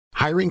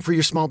Hiring for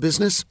your small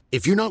business?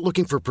 If you're not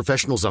looking for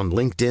professionals on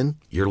LinkedIn,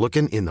 you're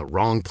looking in the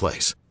wrong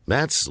place.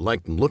 That's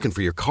like looking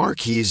for your car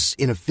keys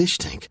in a fish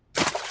tank.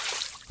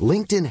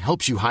 LinkedIn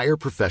helps you hire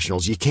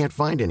professionals you can't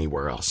find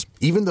anywhere else,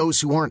 even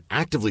those who aren't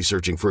actively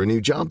searching for a new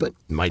job but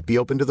might be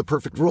open to the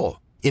perfect role.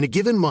 In a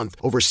given month,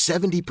 over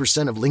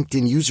 70% of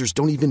LinkedIn users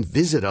don't even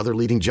visit other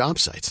leading job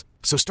sites.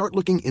 So start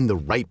looking in the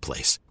right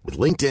place. With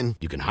LinkedIn,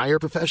 you can hire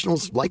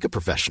professionals like a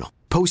professional.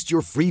 Post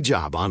your free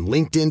job on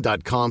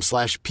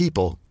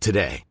linkedin.com/people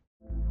today.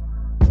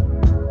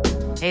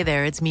 Hey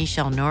there, it's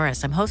Michelle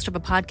Norris. I'm host of a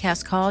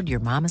podcast called Your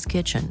Mama's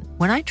Kitchen.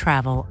 When I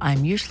travel,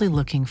 I'm usually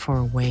looking for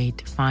a way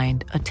to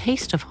find a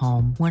taste of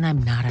home when I'm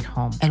not at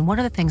home. And one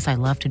of the things I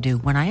love to do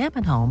when I am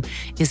at home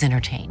is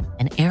entertain.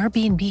 And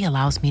Airbnb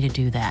allows me to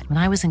do that. When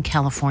I was in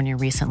California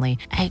recently,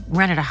 I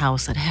rented a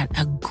house that had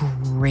a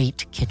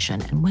great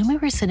kitchen. And when we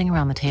were sitting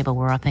around the table,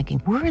 we're all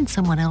thinking, we're in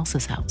someone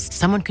else's house.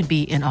 Someone could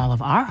be in all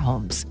of our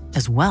homes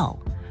as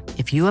well.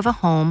 If you have a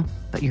home,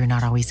 but you're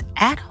not always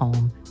at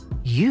home,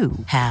 you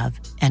have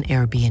an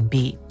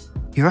Airbnb.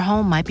 Your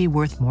home might be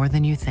worth more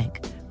than you think.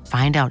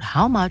 Find out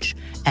how much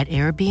at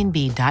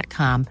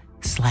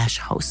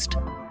airbnb.com/host.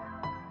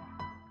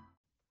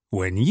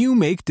 When you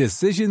make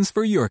decisions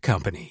for your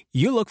company,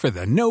 you look for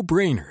the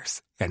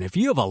no-brainers. And if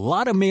you have a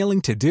lot of mailing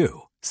to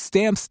do,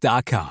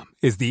 Stamps.com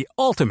is the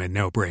ultimate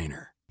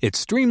no-brainer. It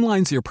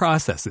streamlines your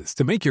processes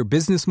to make your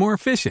business more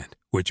efficient,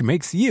 which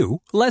makes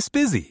you less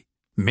busy.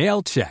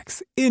 Mail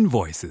checks,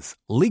 invoices,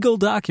 legal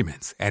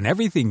documents, and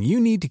everything you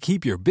need to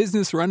keep your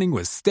business running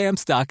with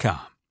Stamps.com.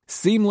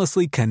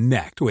 Seamlessly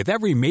connect with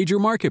every major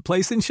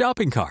marketplace and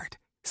shopping cart.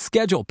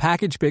 Schedule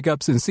package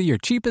pickups and see your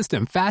cheapest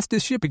and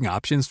fastest shipping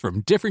options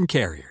from different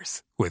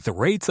carriers, with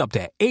rates up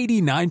to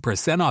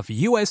 89% off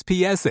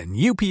USPS and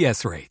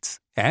UPS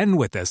rates. And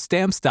with the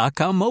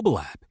Stamps.com mobile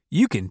app,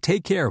 you can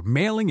take care of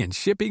mailing and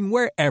shipping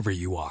wherever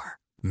you are.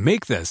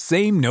 Make the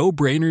same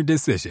no-brainer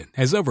decision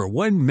as over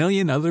 1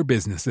 million other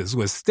businesses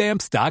with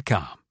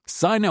Stamps.com.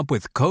 Sign up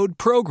with code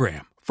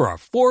PROGRAM for a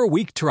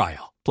 4-week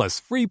trial, plus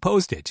free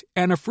postage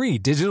and a free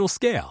digital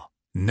scale.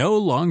 No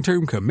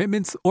long-term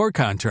commitments or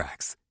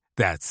contracts.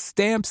 That's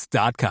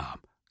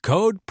Stamps.com.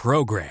 Code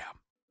PROGRAM.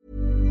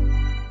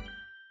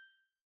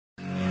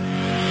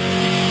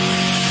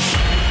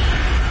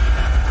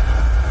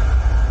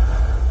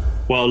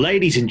 Well,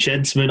 ladies and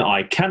gentlemen,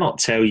 I cannot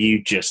tell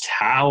you just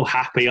how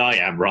happy I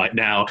am right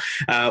now.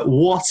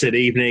 What an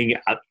evening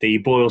at the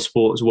Boyle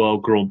Sports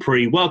World Grand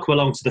Prix. Welcome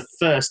along to the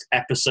first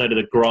episode of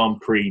the Grand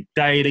Prix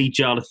Daily.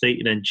 Jonathan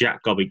Eaton and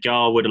Jack Gobby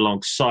Garwood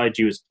alongside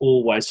you as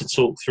always to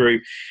talk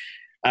through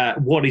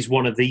what is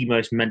one of the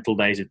most mental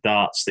days of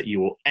darts that you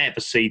will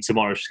ever see.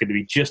 Tomorrow is going to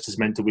be just as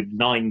mental with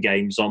 9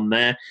 games on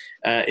there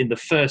in the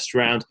first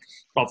round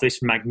of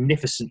this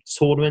magnificent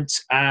tournament.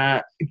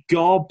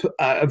 Gob,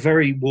 a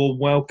very warm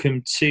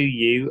welcome to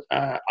you.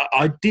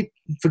 I did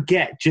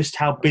forget just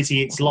how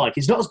busy it's like.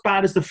 It's not as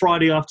bad as the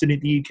Friday afternoon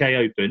at the UK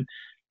Open,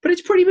 but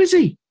it's pretty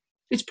busy.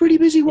 It's pretty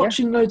busy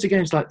watching loads of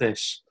games like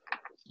this.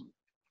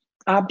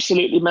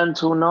 Absolutely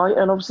mental night,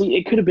 and obviously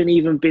it could have been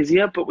even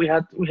busier, but we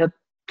had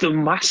the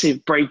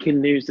massive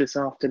breaking news this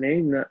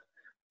afternoon that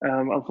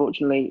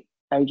unfortunately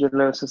Adrian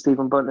Lewis and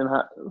Stephen Bunting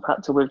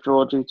had to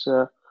withdraw due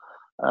to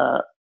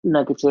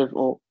negative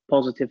or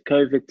positive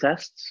COVID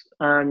tests.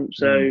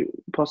 So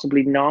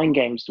possibly 9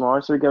 games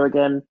tomorrow. So we go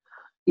again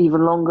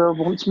even longer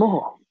once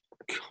more.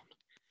 God.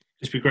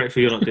 Just be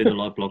grateful you're not doing the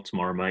live blog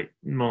tomorrow, mate.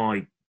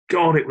 My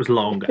God, it was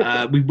long.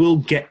 We will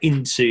get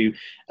into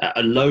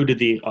a load of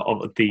the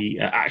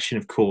action,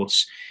 of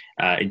course,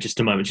 in just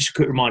a moment. Just a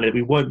quick reminder that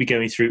we won't be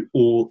going through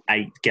all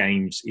 8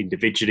 games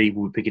individually.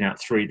 We'll be picking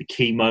out 3 of the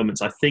key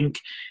moments. I think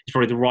it's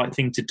probably the right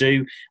thing to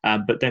do.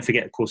 But don't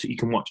forget, of course, that you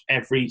can watch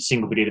every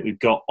single video that we've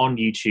got on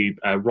YouTube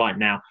right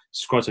now.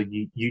 Subscribe to our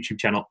YouTube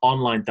channel,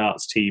 Online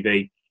Darts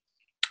TV.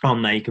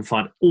 On there, you can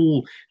find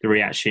all the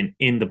reaction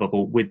in the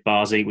bubble with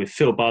Barzy, with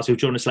Phil Barzy, who'll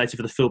join us later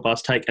for the Phil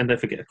Bars Take. And don't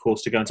forget, of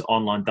course, to go into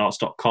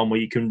onlinedarts.com where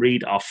you can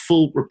read our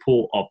full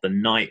report of the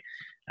night.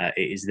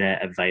 It is there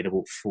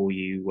available for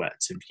you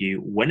to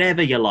view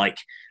whenever you like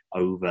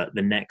over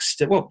the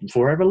next,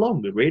 forever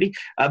long, really.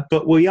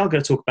 But we are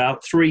going to talk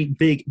about 3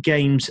 big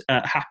games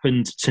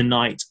happened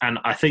tonight. And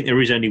I think there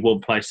is only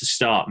one place to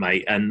start,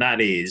 mate, and that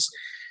is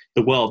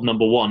the world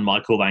number 1,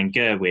 Michael van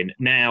Gerwen.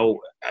 Now,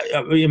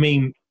 I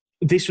mean,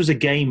 this was a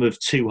game of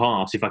 2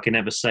 halves, if I can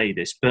ever say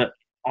this, but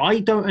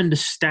I don't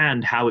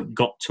understand how it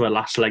got to a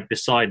last leg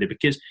decider,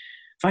 because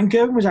Van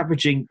Gerwen was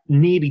averaging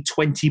nearly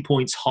 20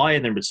 points higher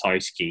than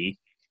Ratajski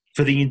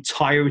for the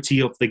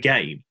entirety of the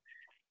game.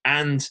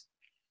 And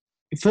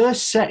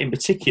first set in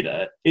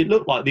particular, it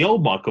looked like the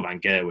old Michael van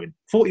Gerwen.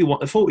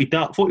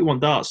 41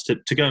 darts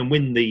to go and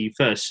win the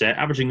first set,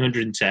 averaging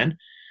 110.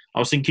 I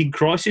was thinking,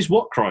 crisis?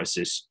 What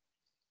crisis?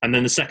 And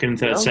then the second and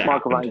third set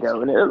Michael van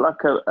Gerwen, it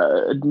looked like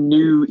a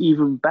new,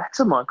 even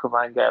better Michael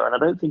van Gerwen. I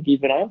don't think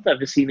even I've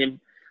ever seen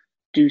him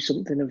do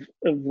something of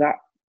that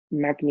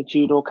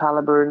magnitude or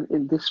caliber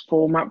in this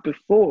format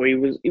before. He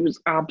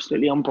was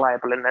absolutely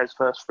unplayable in those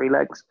first 3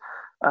 legs.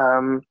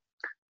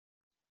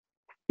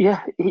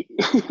 Yeah,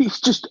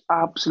 he's just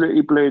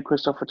absolutely blew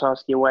Christoph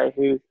Ratajski away,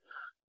 who,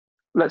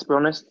 let's be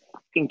honest,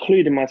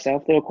 including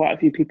myself, there were quite a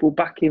few people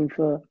backing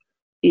for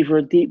either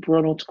a deep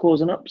run or to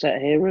cause an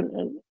upset here,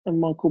 and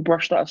Michael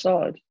brushed that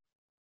aside.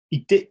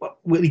 He did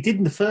well. He did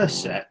in the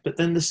first set, but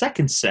then the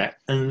second set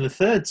and the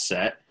third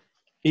set,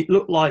 it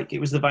looked like it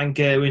was the Van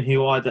Gerwen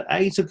who either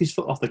A, took his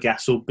foot off the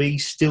gas, or B,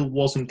 still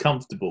wasn't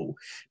comfortable.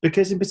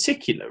 Because in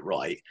particular,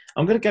 right,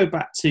 I'm going to go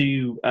back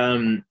to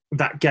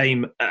that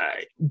game,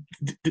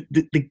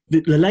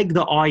 the leg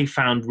that I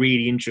found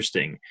really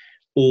interesting,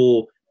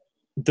 or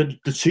the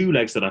two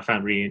legs that I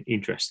found really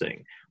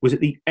interesting, was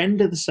at the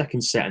end of the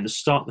second set and the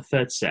start of the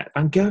third set.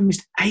 Van Gerwen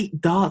missed 8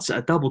 darts at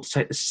a double to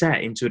take the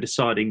set into a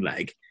deciding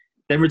leg.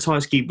 Then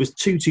Ratajski was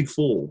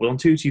 2-2-4, well on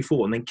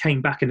 2-2-4, and then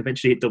came back and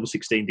eventually hit double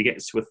 16 to get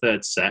us to a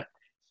third set.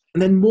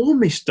 And then more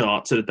missed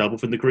darts at a double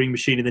from the green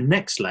machine in the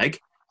next leg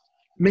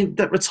meant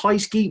that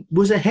Ratajski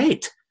was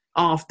ahead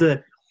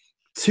after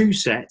 2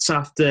 sets,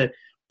 after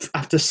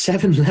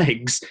 7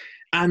 legs.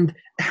 And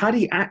had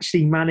he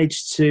actually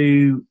managed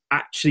to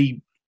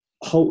actually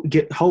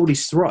hold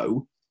his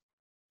throw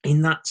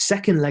in that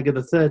second leg of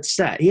the third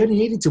set, he only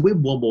needed to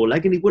win one more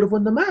leg and he would have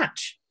won the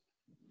match.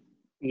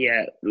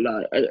 Yeah,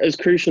 like, as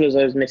crucial as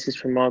those misses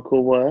from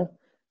Michael were,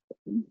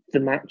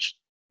 the match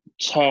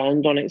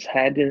turned on its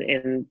head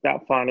in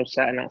that final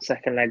set, in that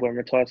second leg when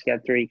Ratajski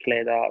had 3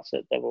 clear darts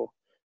at double.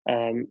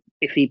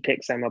 If he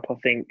picks them up, I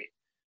think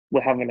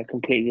we're having a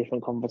completely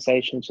different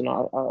conversation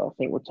tonight. I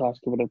think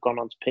Ratajski would have gone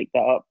on to pick that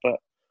up, but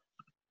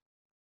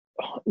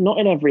not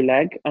in every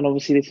leg. And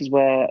obviously this is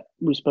where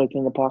we've spoken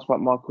in the past about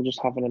Michael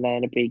just having an A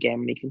and a B game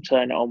and he can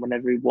turn it on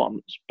whenever he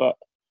wants. But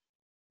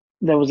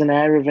there was an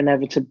air of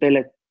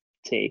inevitability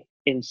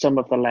in some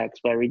of the legs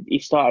where he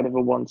started with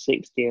a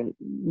 160 and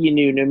you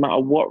knew no matter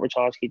what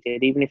Ratajski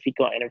did, even if he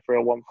got in for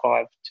a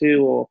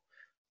 152 or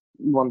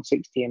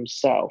 160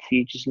 himself,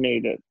 you just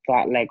knew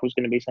that leg was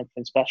going to be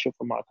something special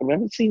for Michael. We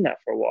haven't seen that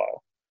for a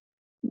while.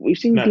 We've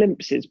seen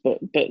glimpses, but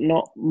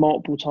not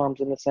multiple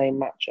times in the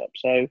same matchup.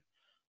 So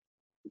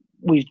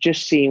we've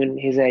just seen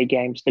his A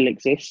game still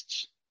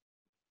exists.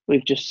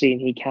 We've just seen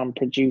he can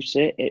produce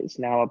it. It's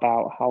now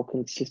about how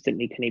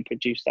consistently can he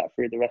produce that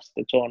through the rest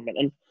of the tournament.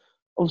 And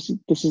obviously,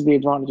 this is the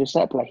advantage of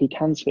set play. He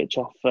can switch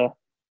off for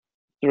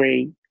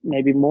 3,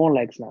 maybe more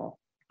legs now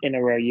in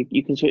a row.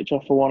 You can switch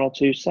off for 1 or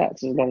 2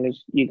 sets as long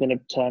as you're going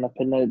to turn up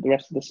in the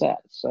rest of the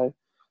sets. So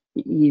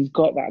he's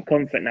got that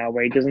comfort now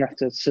where he doesn't have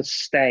to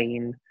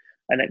sustain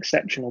an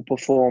exceptional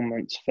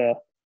performance for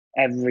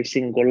every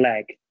single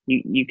leg.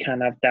 You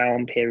can have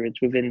down periods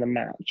within the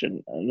match,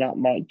 and that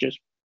might just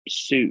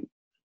suit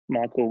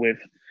Michael with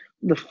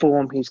the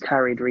form he's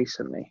carried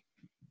recently.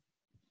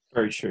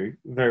 Very true.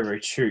 Very, very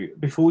true.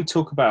 Before we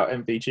talk about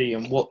MVG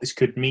and what this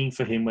could mean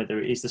for him, whether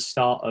it is the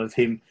start of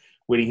him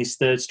winning his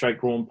 3rd straight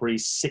Grand Prix,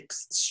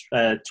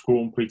 6th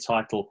Grand Prix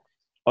title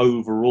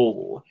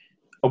overall,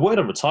 a word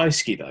on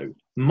Ratajski, though,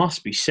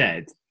 must be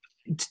said.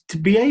 To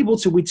be able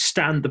to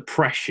withstand the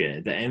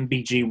pressure that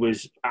MVG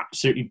was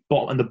absolutely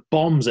and the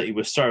bombs that he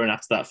was throwing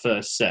after that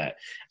first set,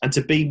 and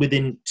to be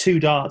within 2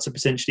 darts of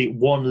potentially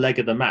 1 leg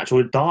of the match, or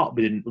a dart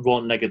within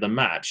 1 leg of the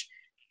match,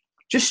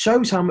 just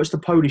shows how much the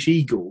Polish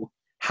Eagle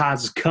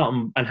has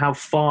come and how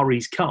far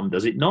he's come,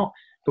 does it not?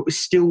 But we're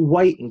still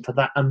waiting for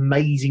that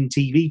amazing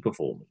TV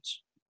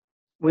performance.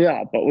 We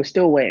are, but we're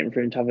still waiting for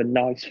him to have a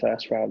nice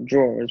first round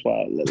draw as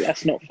well.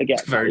 Let's not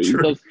forget. Very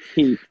true.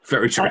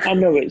 Very true. I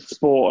know it's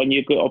sport and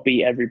you've got to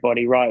beat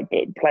everybody, right?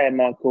 But playing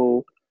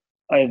Michael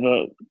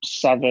over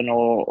 7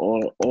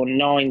 or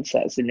 9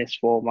 sets in this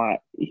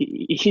format,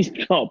 he's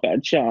got a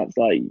better chance.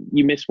 Like,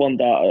 you miss 1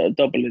 dart at a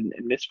double in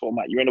this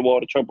format, you're in a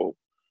world of trouble.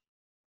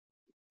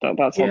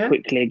 That's how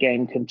quickly a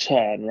game can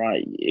turn,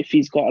 right? If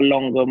he's got a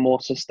longer, more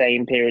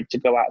sustained period to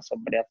go at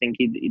somebody, I think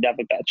he'd have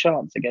a better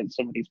chance against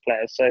some of these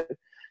players. So,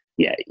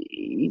 yeah,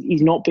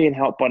 he's not being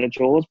helped by the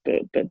draws,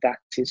 but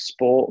that's his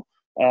sport.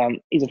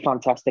 He's a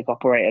fantastic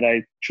operator,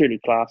 though, truly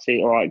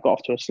classy. All right, got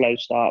off to a slow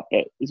start,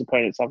 but his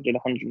opponent's averaging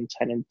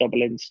 110 in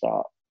double-in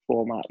start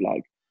format.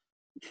 Like,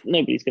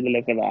 nobody's going to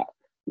live with that.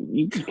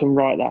 You can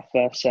write that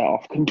first set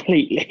off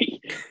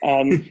completely.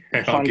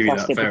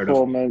 Fantastic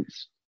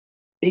performance.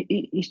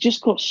 He's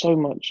just got so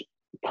much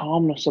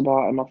calmness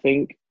about him, I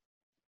think.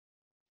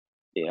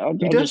 Yeah, I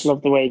just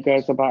love the way he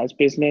goes about his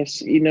business.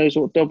 He knows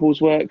what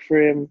doubles work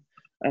for him.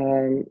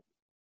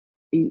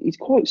 He's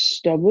quite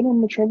stubborn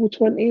on the treble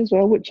 20 as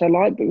well, which I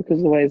like, but because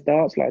of the way his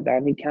darts lie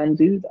down, he can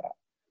do that.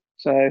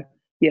 So,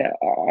 yeah,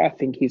 I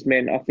think he's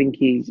mint. I think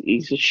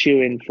he's a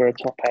shoo-in for a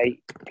top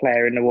 8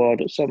 player in the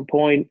world at some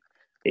point.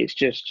 It's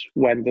just,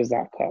 when does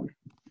that come?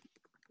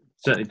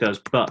 Certainly does,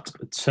 but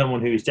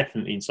someone who is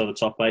definitely inside the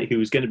top 8, who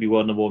is going to be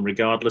world number 1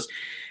 regardless,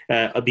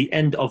 at the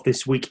end of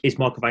this week is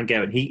Michael Van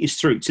Gerwen. He is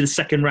through to the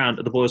second round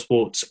of the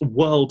BoyleSports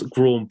World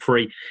Grand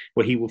Prix,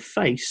 where he will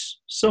face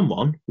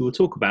someone who we'll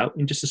talk about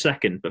in just a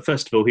second. But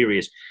first of all, here he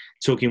is,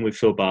 talking with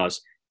Phil Bars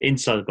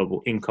inside the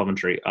bubble in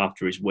Coventry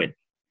after his win.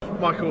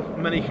 Michael,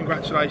 many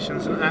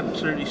congratulations. An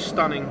absolutely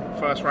stunning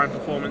first round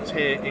performance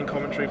here in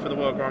Coventry for the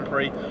World Grand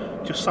Prix.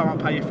 Just sum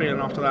up how you're feeling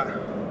after that.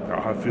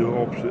 I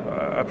feel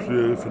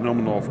absolutely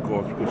phenomenal, of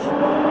course, because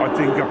I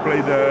think I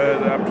played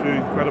an absolutely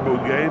incredible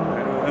game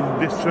in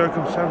these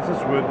circumstances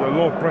with a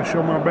lot of pressure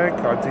on my back.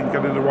 I think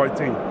I did the right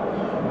thing.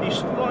 Are you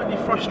slightly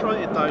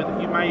frustrated though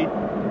that you made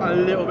a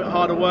little bit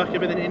harder work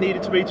of it than it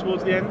needed to be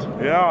towards the end?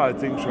 Yeah, I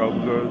think so.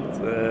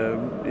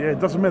 But it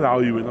doesn't matter how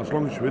you win, as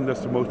long as you win,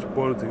 that's the most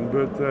important thing.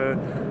 But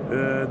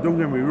don't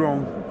get me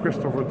wrong,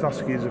 Christopher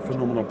Tusky is a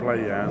phenomenal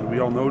player, and we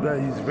all know that.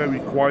 He's a very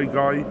quiet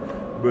guy,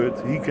 but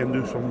he can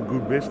do some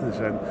good business,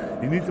 and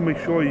you need to make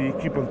sure you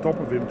keep on top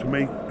of him to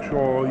make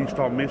sure he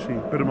start missing,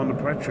 put him under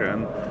pressure.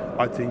 And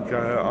I think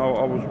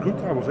I was good.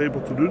 I was able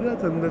to do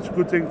that, and that's a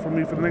good thing for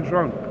me for the next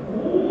round.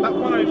 That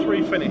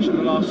 103 finish in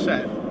the last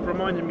set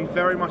reminded me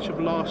very much of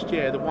last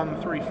year, the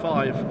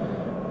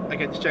 135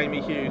 against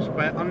Jamie Hughes,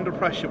 where under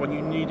pressure, when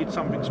you needed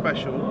something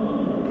special,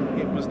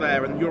 it was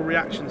there, and your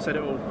reaction said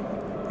it all.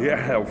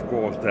 Yeah, of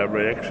course, that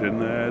reaction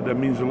that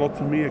means a lot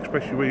to me,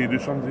 especially when you do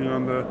something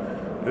under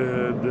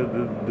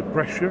the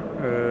pressure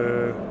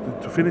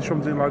to finish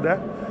something like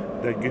that.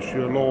 That gives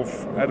you a lot of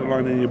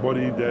adrenaline in your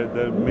body,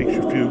 that makes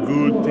you feel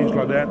good, things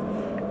like that.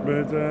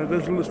 But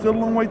there's still a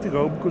long way to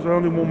go, because I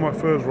only won my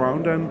first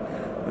round, and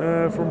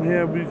from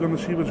here we're going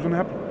to see what's going to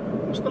happen.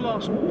 What's the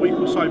last week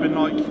or so been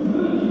like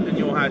in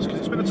your house? Because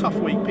it's been a tough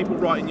week, people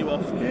writing you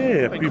off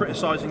and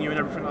criticising you and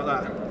everything like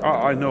that.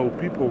 I know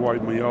people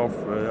write me off.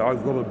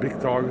 I've got a big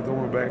target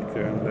on my back,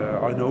 and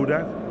I know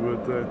that.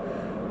 But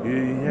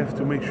you have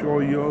to make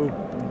sure you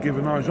give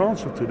a nice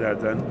answer to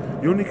that.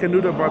 And you only can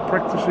do that by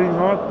practicing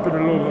hard, put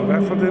a lot of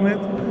effort in it,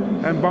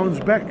 and bounce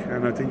back.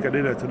 And I think I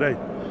did that today.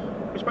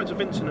 We spoke to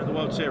Vincent at the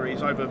World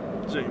Series over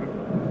Zoom,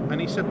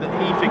 and he said that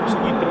he thinks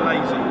that you've been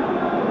lazy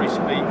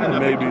recently. And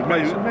maybe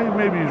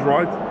he's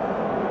right.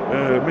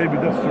 Maybe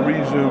that's the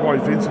reason why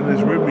Vincent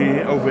is with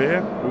me over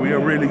here. We are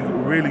really,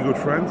 really good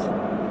friends.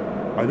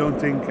 I don't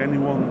think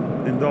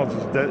anyone in darts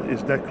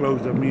is that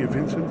close than me and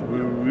Vincent.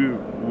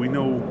 We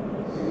know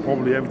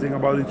probably everything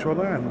about each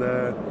other, and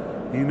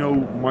he know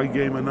my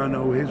game and I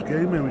know his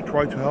game, and we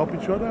try to help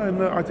each other,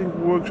 and I think it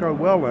works out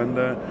well. And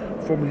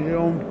from here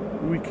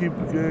on, we keep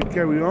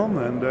carry on,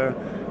 and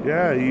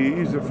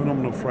he's a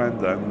phenomenal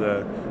friend, and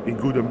in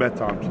good and bad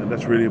times, and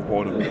that's really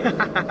important.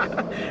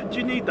 Do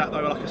you need that though,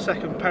 like a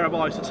second pair of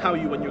eyes to tell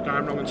you when you're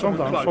going wrong and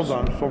sometimes.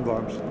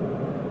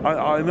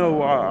 I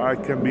know I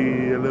can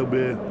be a little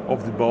bit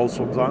off the ball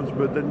sometimes,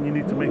 but then you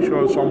need to make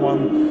sure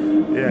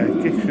someone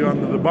kicks you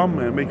under the bum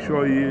and make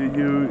sure you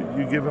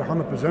give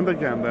 100%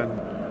 again. Then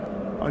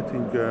I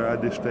think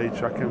at this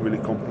stage I can't really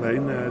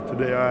complain.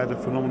 Today I had a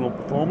phenomenal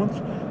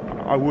performance.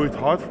 I worked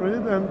hard for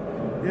it,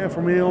 and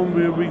from here on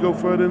we go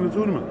further in the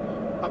tournament.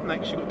 Up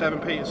next you've got Devon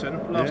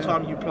Peterson. Last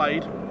time you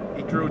played,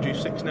 he drilled you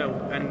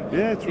 6-0, and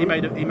he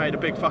made a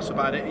big fuss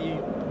about it.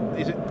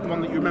 Is it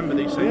one that you remember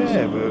these things?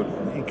 Yeah,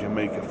 but he can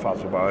make a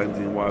fuss about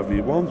anything whatever he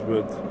wants.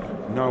 But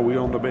now we're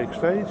on the big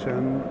stage,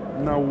 and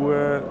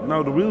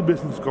now the real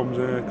business comes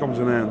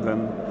an end,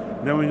 and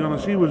then we're going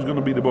to see who's going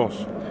to be the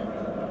boss.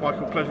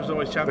 Michael, pleasure as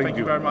always, chap. Thank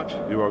you very much.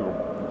 You're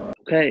welcome.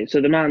 Okay, so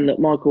the man that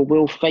Michael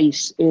will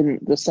face in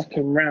the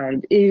second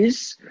round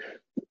is,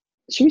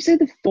 should we say,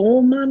 the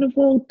four-man of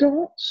World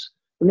Darts?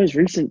 The most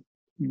recent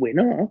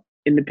winner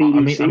in the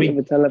PDC of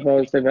a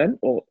televised event?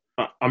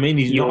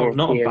 He's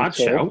not a bad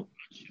shout.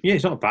 Yeah,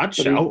 it's not a bad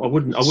shout. I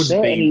wouldn't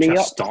be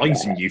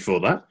chastising you for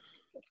that.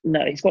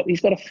 No, he's got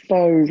a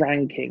faux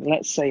ranking.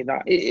 Let's say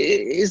that it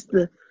is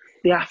the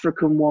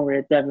African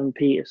warrior Devon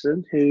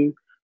Peterson, who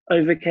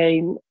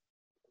overcame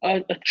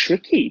a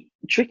tricky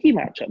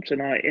matchup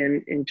tonight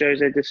in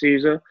Jose de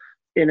Souza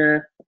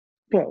in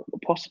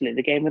possibly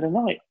the game of the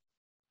night.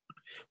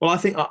 Well, I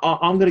think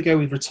I'm going to go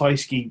with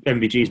Ratajski.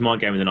 MVG is my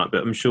game of the night,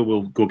 but I'm sure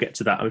we'll get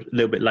to that a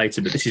little bit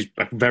later. But this is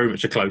very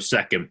much a close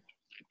second.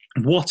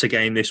 What a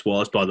game this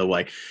was, by the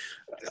way.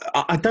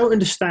 I don't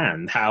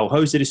understand how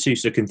Jose de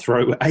Souza can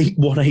throw 8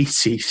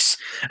 180s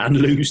and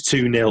lose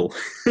 2-0.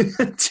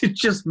 It's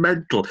just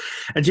mental.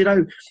 And you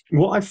know,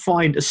 what I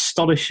find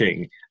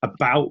astonishing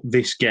about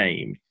this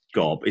game,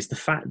 Gob, is the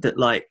fact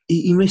that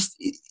he missed...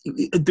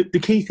 The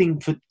key thing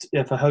for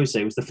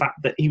Jose was the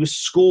fact that he was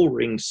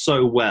scoring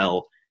so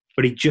well,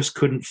 but he just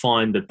couldn't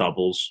find the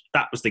doubles.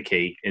 That was the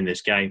key in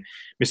this game.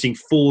 Missing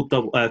 4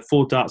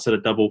 darts at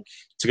a double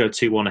to go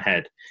 2-1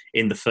 ahead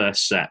in the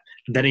first set.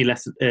 Then he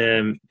left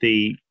then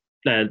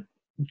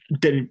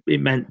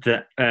it meant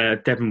that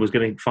Devon was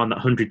going to find that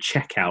 100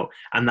 checkout,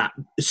 and that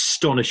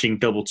astonishing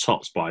double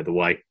tops, by the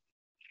way,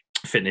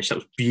 finish. That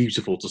was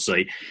beautiful to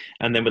see.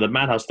 And then with a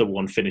Madhouse double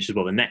one finish as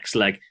well, the next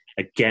leg,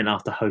 again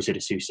after Jose de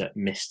Souza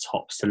missed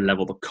tops to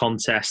level the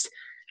contest.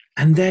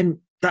 And then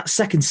that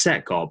second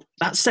set, Gob,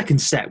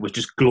 was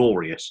just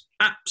glorious.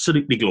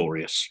 Absolutely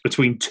glorious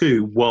between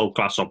two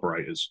world-class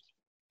operators.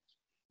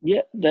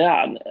 Yeah, they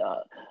are.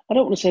 I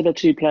don't want to say they're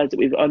two players that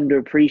we've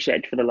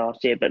underappreciated for the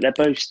last year, but they're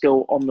both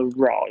still on the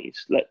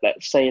rise.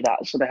 Let's say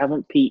that. So they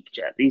haven't peaked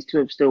yet. These two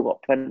have still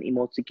got plenty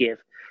more to give,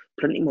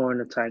 plenty more in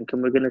the tank,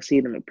 and we're going to see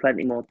them at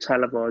plenty more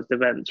televised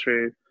events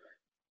through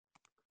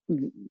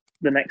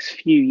the next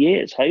few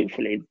years,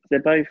 hopefully. They're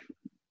both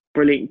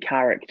brilliant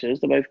characters.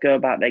 They both go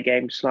about their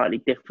game slightly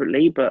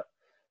differently, but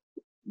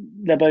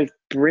they're both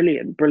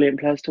brilliant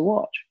players to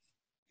watch.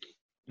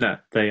 No,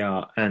 they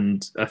are.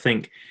 And I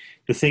think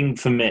the thing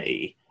for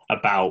me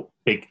about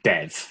Big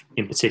Dev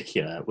in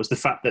particular was the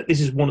fact that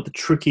this is one of the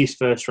trickiest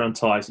first-round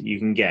ties that you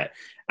can get.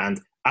 And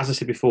as I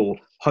said before,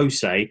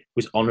 Jose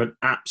was on an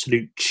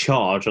absolute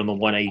charge on the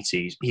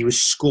 180s. He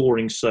was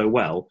scoring so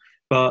well,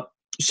 but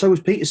so was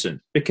Peterson,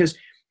 because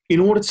in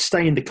order to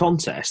stay in the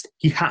contest,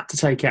 he had to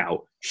take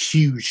out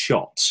huge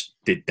shots,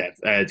 did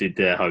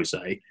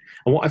Jose.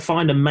 And what I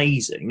find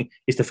amazing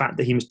is the fact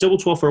that he was double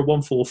 12 for a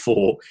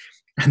 144,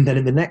 and then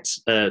in the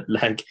next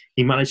leg,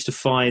 he managed to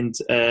find.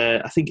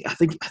 I think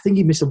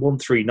he missed a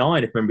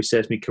 139, if memory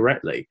serves me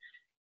correctly.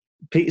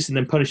 Peterson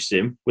then punishes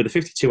him with a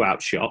 52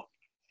 out shot,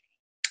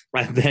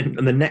 and then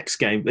in the next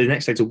game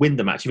to win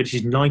the match, he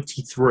finishes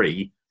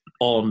 93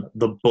 on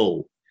the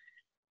bull.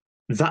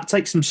 That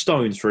takes some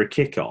stones for a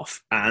kickoff,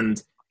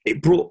 and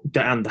it brought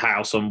down the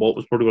house on what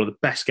was probably one of the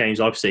best games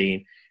I've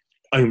seen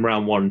home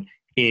round one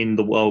in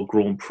the World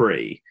Grand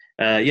Prix.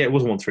 It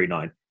was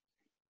 139.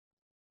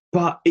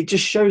 But it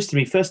just shows to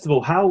me, first of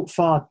all, how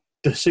far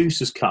De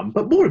Sousa's come,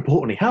 but more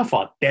importantly, how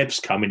far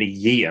Dev's come in a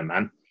year,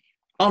 man.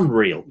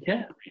 Unreal.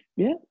 Yeah.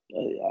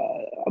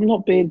 I'm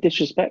not being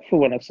disrespectful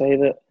when I say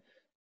that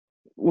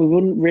we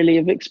wouldn't really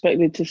have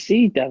expected to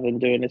see Devon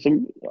doing this.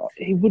 And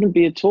he wouldn't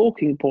be a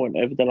talking point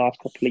over the last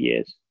couple of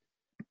years.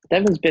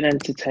 Devon's been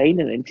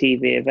entertaining in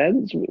TV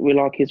events. We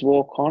like his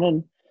walk on,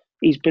 and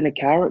he's been a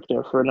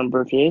character for a number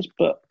of years,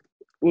 but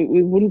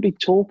we wouldn't be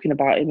talking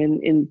about him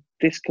in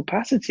this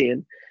capacity.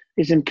 And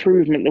his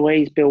improvement, the way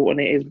he's built on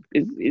it,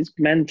 is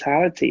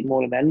mentality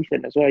more than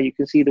anything as well. You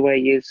can see the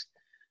way he is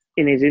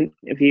in his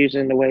interviews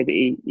and the way that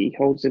he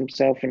holds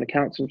himself and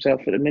accounts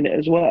himself at the minute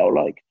as well.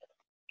 Like,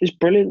 it's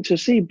brilliant to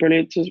see, for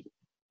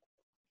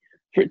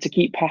it to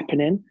keep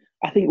happening.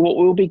 I think what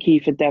will be key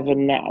for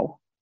Devon now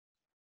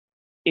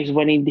is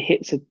when he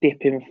hits a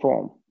dip in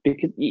form,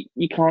 because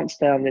you can't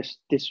stay on this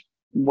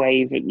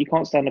wave, you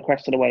can't stay on the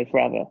crest of the wave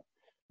forever.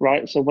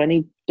 Right, so when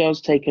he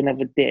does take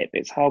another dip,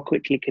 it's how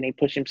quickly can he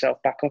push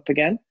himself back up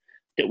again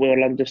that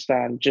we'll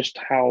understand just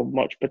how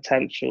much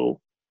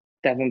potential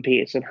Devon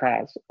Peterson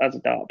has as a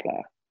dart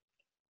player.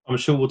 I'm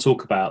sure we'll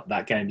talk about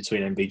that game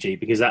between MVG,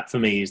 because that for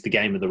me is the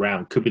game of the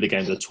round, could be the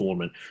game of the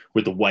tournament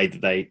with the way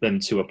that them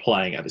two are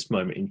playing at this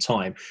moment in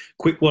time.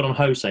 Quick word on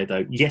Jose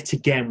though, yet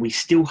again, we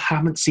still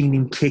haven't seen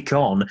him kick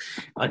on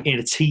in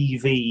a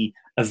TV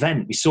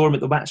event. We saw him at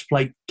the match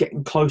play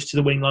getting close to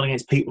the winning line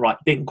against Pete Wright,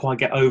 didn't quite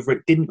get over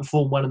it, didn't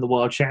perform well in the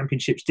World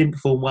Championships, didn't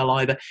perform well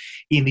either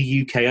in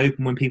the UK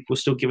Open when people were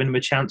still giving him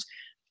a chance.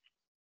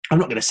 I'm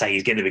not going to say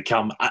he's going to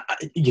become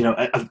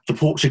the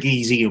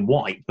Portuguese Ian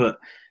White, but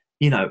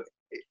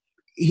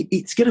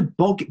it's going to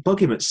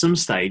bug him at some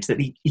stage that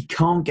he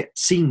can't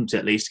seem to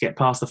at least get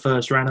past the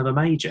first round of a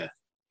major.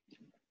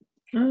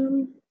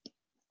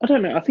 I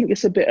don't know. I think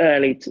it's a bit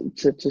early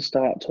to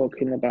start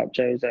talking about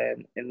Jose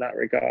in that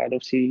regard.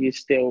 Obviously, he's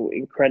still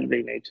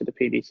incredibly new to the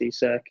PDC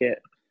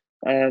circuit.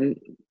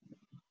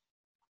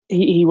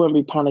 He won't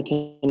be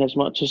panicking as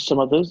much as some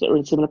others that are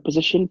in similar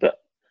position. But,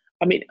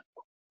 I mean,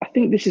 I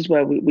think this is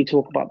where we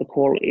talk about the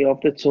quality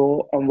of the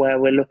tour, and where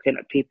we're looking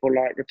at people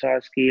like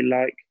Ratajski,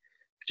 like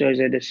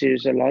Jose De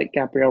Sousa, like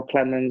Gabriel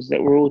Clemens,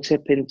 that we're all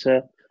tipping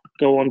to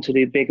go on to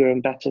do bigger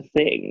and better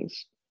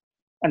things.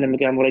 And then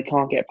again, they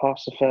can't get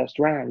past the first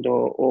round,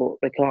 or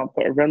they can't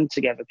put a run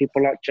together.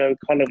 People like Joe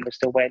Cullen are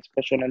still waiting to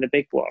push on in the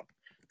big one.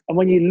 And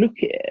when you look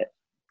at it,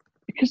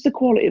 because the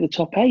quality of the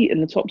top 8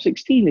 and the top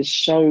 16 is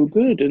so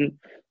good, and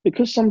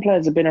because some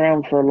players have been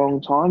around for a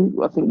long time,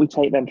 I think we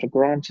take them for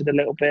granted a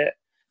little bit.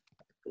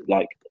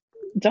 Like,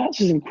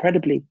 darts is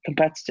incredibly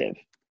competitive.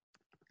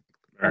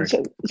 And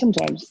so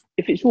sometimes,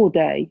 if it's your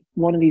day,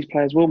 one of these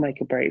players will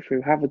make a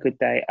breakthrough, have a good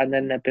day, and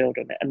then they'll build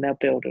on it, and they'll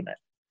build on it.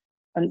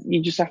 And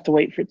you just have to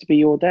wait for it to be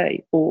your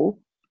day, or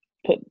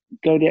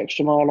go the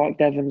extra mile like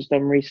Devon's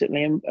done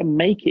recently and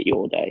make it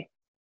your day.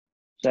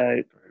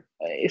 So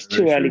it's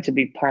too early to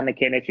be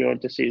panicking if you're a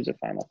De Sousa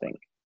fan, I think.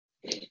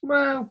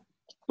 Well,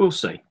 we'll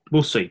see.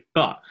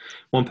 But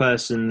one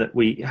person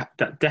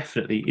that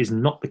definitely is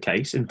not the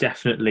case and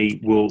definitely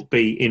will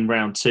be in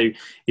round 2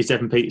 is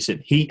Devon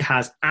Peterson. He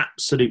has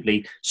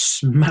absolutely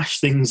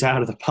smashed things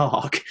out of the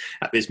park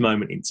at this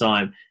moment in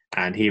time.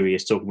 And here he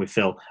is talking with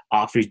Phil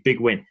after his big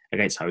win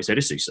against Jose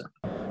De Sousa.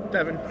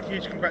 Devon,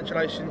 huge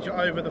congratulations.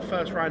 You're over the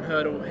first round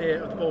hurdle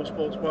here at the Ball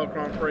Sports World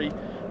Grand Prix.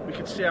 We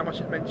could see how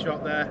much it meant to you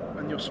up there,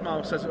 and your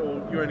smile says it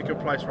all. You're in a good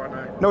place right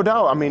now. No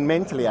doubt. I mean,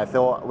 mentally, I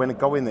thought when I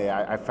go in there,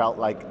 I felt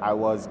like I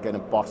was going to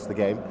boss the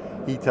game.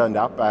 He turned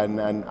up,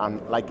 and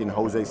like in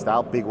Jose's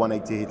style, big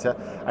 180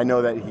 hitter. I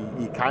know that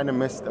he kind of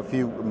missed a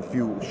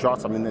few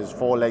shots. I mean, there's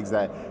 4 legs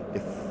that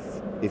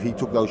if he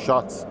took those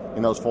shots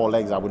in those 4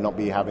 legs, I would not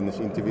be having this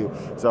interview.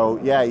 So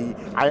yeah,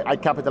 I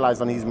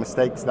capitalised on his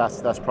mistakes.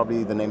 That's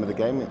probably the name of the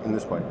game in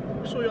this way.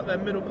 We saw you at the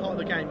middle part of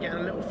the game getting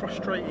a little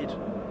frustrated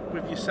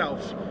with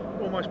yourself,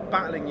 almost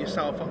battling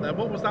yourself up there.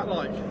 What was that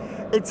like?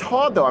 It's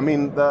hard though. I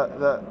mean,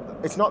 the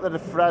it's not that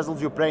it frazzles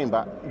your brain,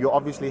 but you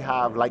obviously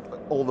have, like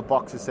all the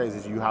boxer says,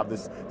 is you have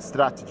this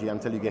strategy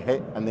until you get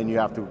hit, and then you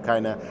have to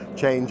kind of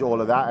change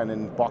all of that, and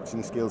then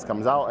boxing skills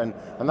comes out, and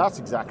that's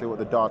exactly what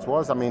the darts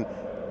was. I mean,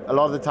 a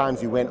lot of the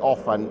times he went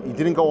off, and he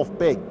didn't go off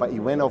big, but he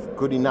went off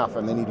good enough,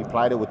 and then he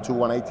replied it with two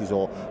 180s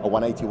or a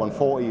 180,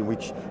 140,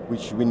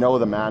 which we know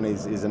the man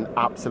is an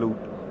absolute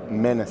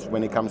menace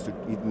when it comes to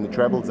hitting the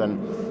trebles. And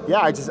yeah,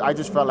 I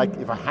just felt like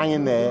if I hang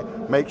in there,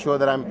 make sure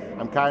that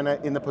I'm kind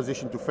of in the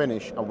position to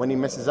finish, and when he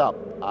messes up,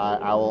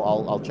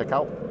 I'll check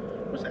out.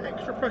 Was there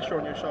extra pressure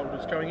on your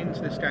shoulders going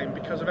into this game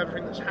because of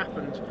everything that's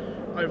happened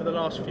over the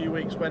last few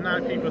weeks, where now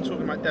people are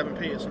talking about Devon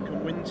Peterson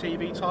can win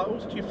TV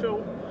titles? Do you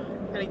feel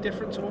any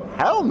different to what?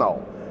 Hell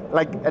no.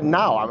 Like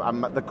now,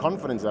 I'm the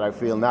confidence that I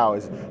feel now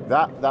is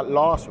that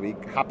last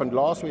week happened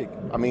last week.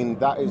 I mean,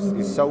 that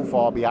is so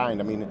far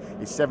behind. I mean,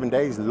 it's 7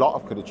 days. A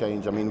lot could have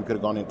changed. I mean, we could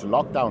have gone into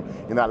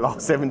lockdown in that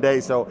last 7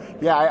 days. So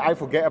yeah, I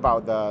forget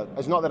about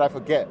it's not that I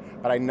forget,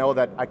 but I know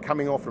that I'm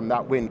coming off from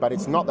that win. But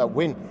it's not that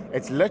win.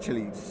 It's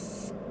literally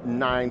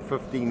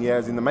 15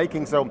 years in the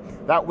making. So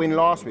that win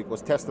last week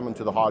was testament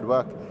to the hard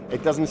work.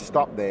 It doesn't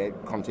stop there.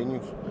 It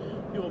continues.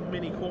 Your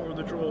mini quarter of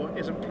the draw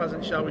isn't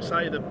pleasant, shall we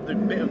say, the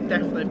bit of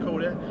death they've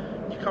called it.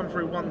 You come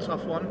through one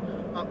tough one.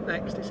 Up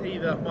next, it's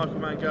either Michael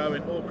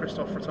Mangoen or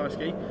Christoph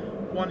Ratajski.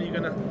 One, are you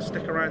going to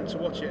stick around to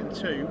watch it? And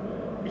two,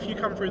 if you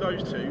come through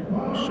those two,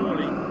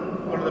 surely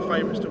one of the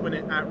favourites to win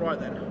it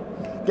outright then?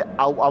 Yeah,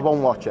 I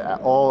won't watch it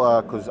at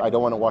all because I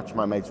don't want to watch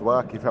my mates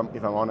work, if I'm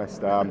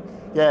honest.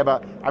 Yeah,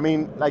 but I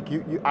mean, like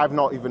I've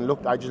not even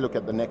looked. I just look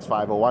at the next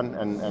 501,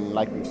 and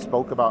like we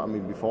spoke about, I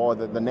mean, before,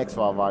 the next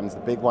 501 is the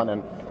big one,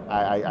 and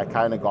I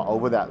kind of got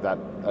over that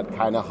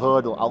kind of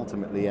hurdle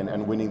ultimately,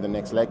 and winning the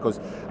next leg, because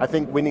I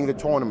think winning the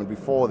tournament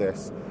before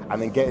this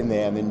and then getting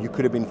there, and then you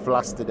could have been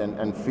flustered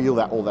and feel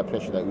all that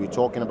pressure that we were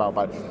talking about,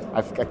 but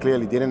I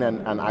clearly didn't,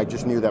 and I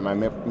just knew that my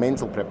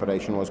mental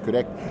preparation was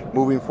correct.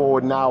 Moving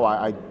forward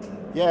now,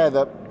 yeah,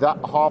 that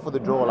half of the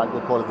draw, like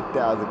we call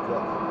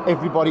it,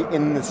 everybody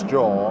in this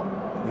draw,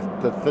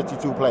 the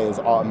 32 players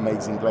are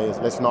amazing players.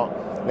 Let's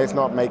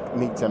not make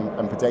meat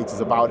and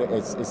potatoes about it.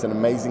 It's an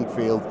amazing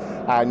field,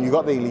 and you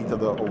got the elite of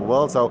the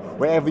world. So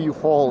wherever you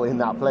fall in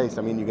that place,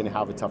 I mean, you're going to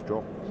have a tough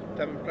draw.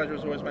 Devon, pleasure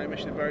as always, mate.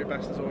 Wish you the very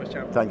best as always,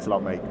 champ. Thanks a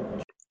lot, mate.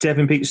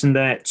 Devon Peterson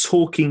there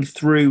talking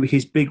through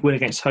his big win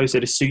against Jose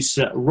de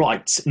Sousa.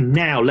 Right,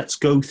 now let's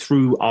go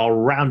through our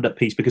roundup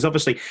piece, because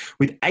obviously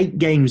with 8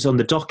 games on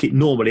the docket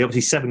normally,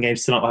 obviously 7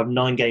 games tonight, we'll have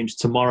 9 games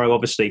tomorrow,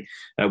 obviously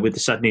with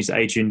the sad news that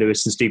Adrian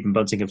Lewis and Stephen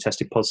Bunting have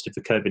tested positive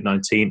for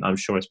COVID-19. I'm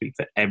sure I speak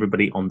for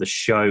everybody on the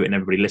show and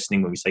everybody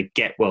listening when we say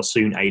get well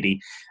soon, Adi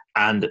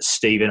and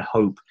Stephen.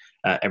 Hope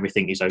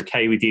everything is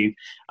okay with you.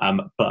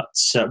 But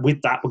with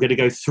that, we're going to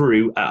go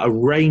through a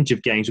range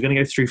of games. We're going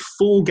to go through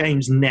 4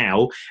 games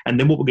now, and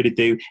then what we're going to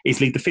do is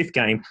lead the 5th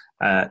game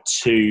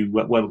to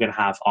where we're going to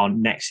have our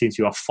next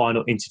interview, our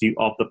final interview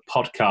of the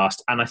podcast.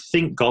 And I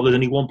think, God, there's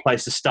only one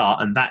place to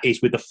start, and that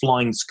is with the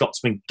Flying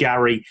Scotsman,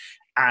 Gary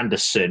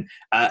Anderson.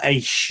 A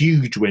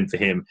huge win for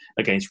him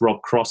against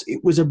Rob Cross. It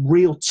was a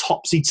real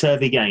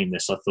topsy-turvy game,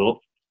 this, I thought.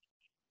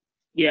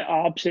 Yeah,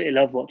 I absolutely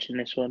love watching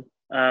this one.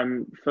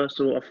 First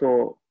of all, I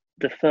thought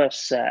the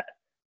first set,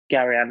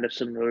 Gary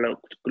Anderson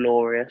looked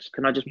glorious.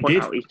 Can I just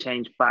point out he's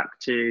changed back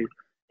to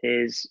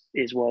his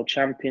World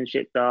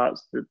Championship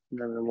darts, the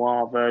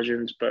Noir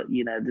versions, but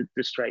you know,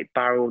 the straight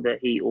barrel that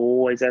he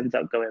always ends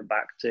up going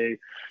back to.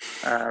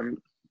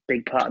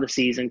 Big part of the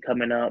season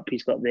coming up.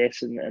 He's got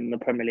this and the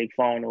Premier League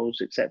finals,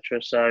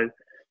 etc. So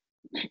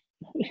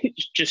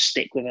just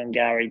stick with him,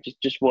 Gary.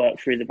 Just work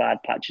through the bad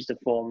patches of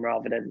form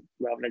rather than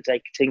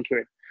take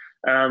tinkering.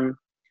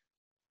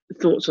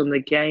 Thoughts on the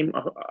game?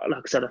 Like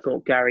I said, I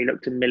thought Gary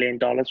looked $1 million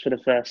for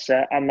the first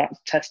set, and that's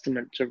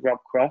testament to Rob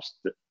Cross.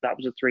 That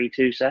was a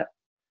 3-2 set.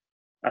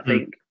 I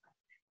think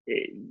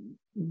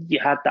you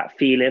had that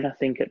feeling, I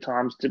think, at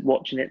times to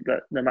watching it,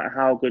 that no matter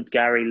how good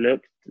Gary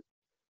looked,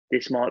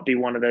 this might be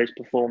one of those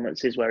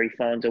performances where he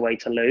finds a way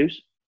to lose.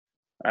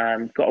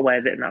 Got away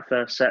with it in that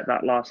first set.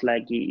 That last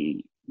leg,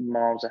 he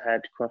miles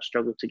ahead. Cross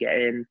struggled to get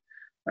in.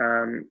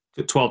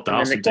 12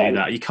 darts to do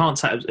that. You can't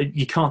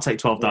take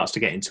 12 darts to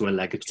get into a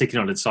leg,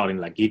 particularly on a deciding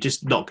leg. You're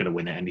just not going to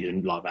win it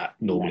anything like that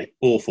normally.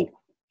 No. Awful.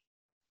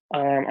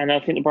 And I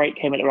think the break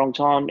came at the wrong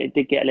time. It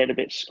did get a little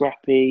bit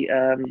scrappy,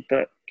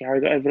 but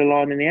Gary got over the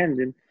line in the end.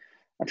 And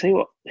I'll tell you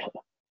what,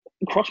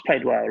 Cross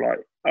played well. Like,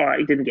 all right,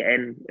 he didn't get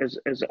in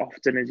as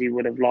often as he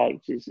would have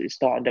liked. His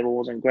starting double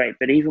wasn't great,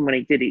 but even when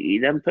he did, he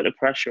then put the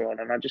pressure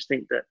on. And I just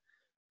think that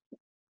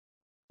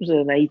was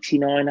an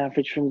 89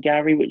 average from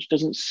Gary, which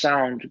doesn't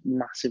sound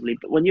massively,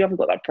 but when you haven't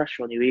got that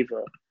pressure on you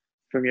either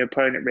from your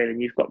opponent, really,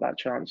 and you've got that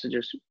chance to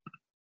just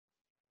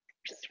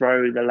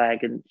throw the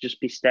leg and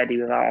just be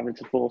steady without having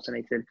to force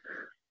anything,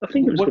 I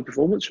think it was a good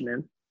performance from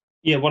him.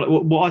 Yeah,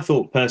 what I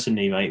thought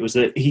personally, mate, was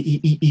that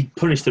he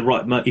punished the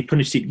right. He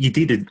punished it. You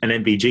did an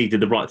MVG,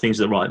 did the right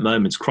things at the right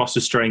moments. Cross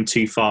was straying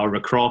too far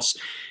across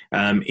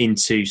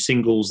into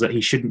singles that he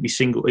shouldn't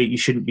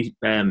be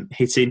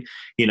hitting.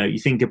 You know, you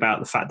think about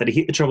the fact that he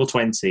hit the treble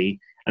 20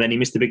 and then he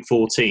missed the big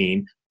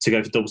 14. to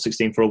go for double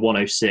 16 for a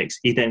 106.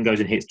 He then goes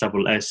and hits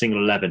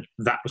single 11.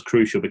 That was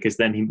crucial because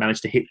then he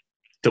managed to hit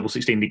double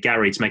 16 to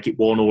Gary to make it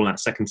 1-1 in that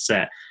second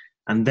set.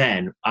 And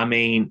then,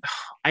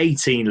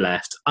 18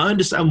 left. I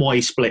understand why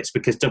he splits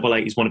because double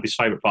 8 is one of his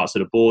favourite parts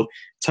of the board.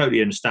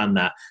 Totally understand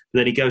that. But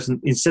then he goes and,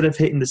 instead of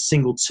hitting the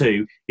single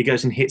 2, he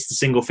goes and hits the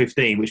single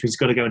 15, which means he's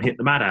got to go and hit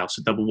the madhouse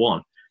at double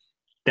 1.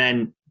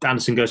 Then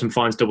Anderson goes and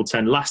finds double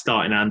 10, last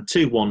starting hand,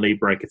 2-1 lead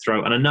breaker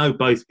throw. And I know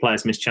both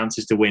players missed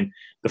chances to win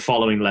the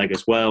following leg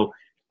as well.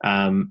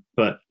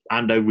 But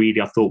Ando really,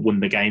 I thought,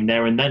 won the game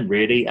there and then,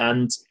 really.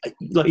 And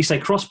like you say,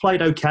 Cross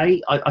played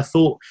okay. I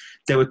thought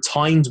there were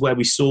times where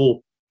we saw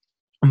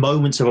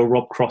moments of a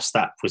Rob Cross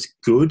that was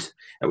good.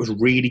 That was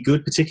really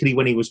good, particularly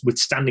when he was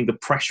withstanding the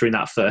pressure in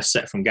that first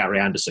set from Gary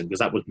Anderson, because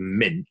that was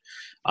mint.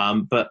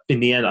 But in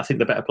the end, I think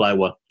the better player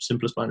won.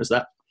 Simple as plain as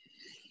that.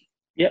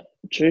 Yep,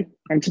 true.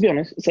 And to be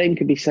honest, the same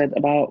could be said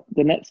about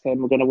the next game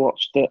we're going to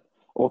watch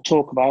or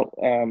talk about.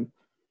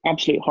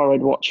 Absolute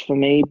horrid watch for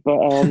me. But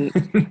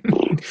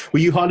were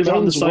you hiding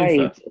behind the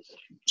sofa?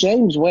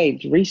 James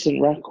Wade's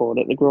recent record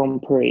at the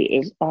Grand Prix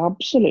is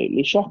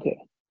absolutely shocking.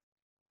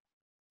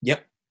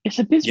 Yep. It's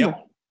abysmal.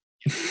 Yep.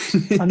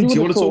 Do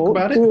you want to talk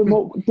about it?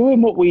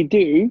 Doing what we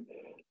do,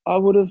 I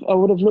would have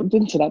looked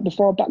into that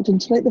before I backed him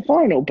to make the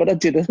final, but I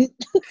didn't.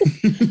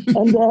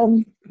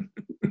 And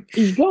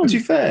he's gone. To be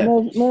fair,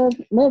 Merv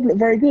looked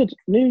very good.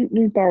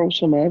 New barrels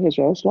for Merv as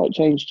well. Slight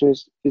change to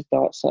his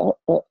dart setup,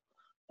 but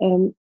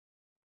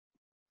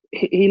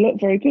he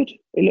looked very good.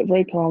 He looked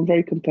very calm,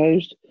 very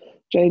composed.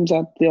 James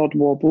had the odd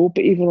wobble,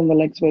 but even on the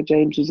legs where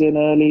James was in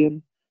early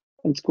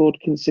and scored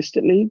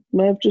consistently,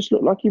 Merv just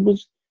looked like he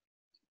was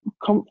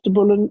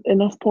comfortable and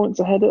enough points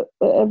ahead at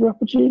every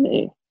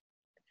opportunity.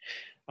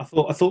 I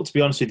thought, to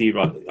be honest with you,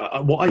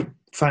 right, what I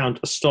found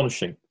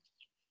astonishing,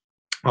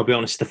 I'll be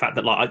honest, the fact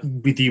that, like,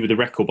 with you with the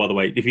record, by the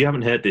way, if you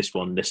haven't heard this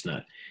one,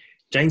 listener,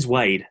 James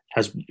Wade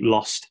has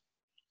lost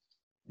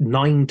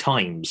 9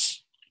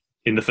 times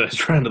in the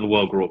first round of the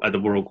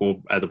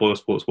Boyle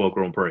Sports World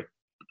Grand Prix.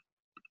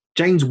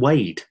 James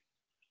Wade,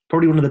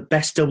 probably one of the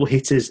best double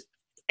hitters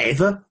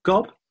ever,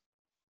 Gob.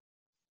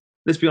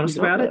 Let's be honest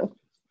about it.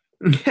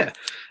 Yeah,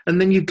 and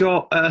then you've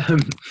got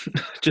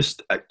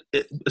just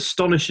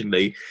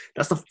astonishingly,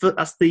 I think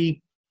it's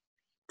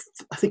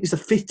the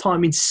 5th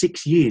time in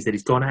 6 years that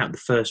he's gone out in the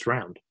first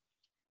round.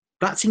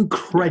 That's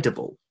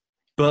incredible.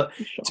 But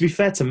to be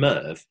fair to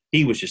Merv,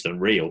 he was just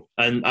unreal.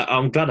 And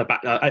I'm glad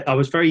I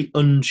was very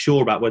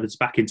unsure about whether to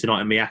back him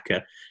tonight in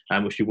Miyaka,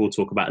 which we will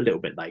talk about a little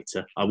bit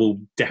later. I will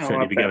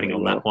definitely be going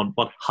on that one,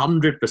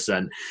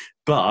 100%.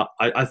 But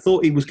I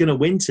thought he was going to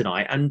win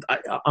tonight, and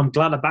I'm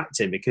glad I backed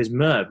him because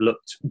Merv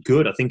looked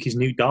good. I think his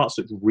new darts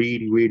looked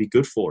really, really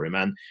good for him.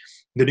 And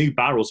the new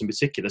barrels in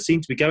particular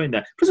seem to be going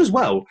there. Plus, as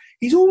well,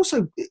 he's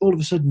also all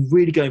of a sudden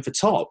really going for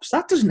tops.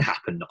 That doesn't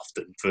happen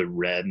often for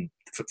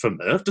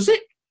Merv, does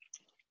it?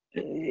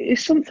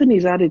 It's something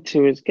he's added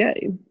to his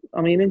game.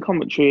 I mean, in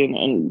commentary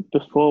and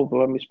before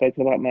when we spoke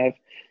about Merv,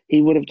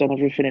 he would have done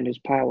everything in his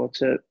power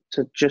to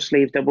just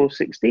leave double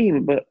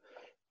 16. But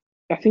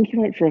I think he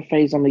went for a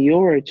phase on the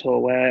Euro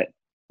Tour where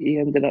he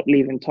ended up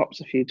leaving tops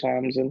a few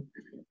times, and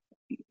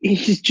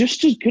he's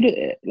just as good at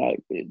it. Like,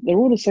 they're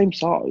all the same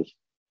size.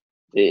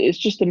 It's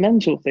just a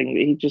mental thing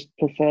that he just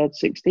preferred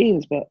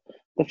 16s. But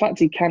the fact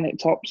he can hit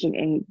tops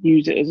and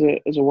use it as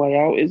a way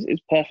out is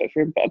perfect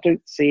for him. But I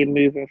don't see him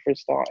moving for a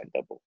starting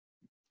double.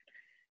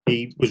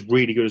 He was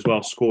really good as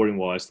well,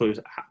 scoring-wise. I thought it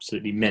was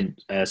absolutely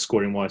mint,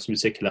 scoring-wise in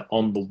particular,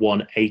 on the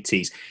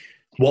 180s.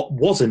 What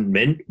wasn't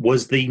mint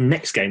was the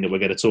next game that we're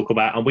going to talk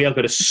about, and we are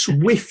going to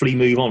swiftly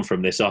move on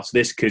from this after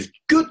this, because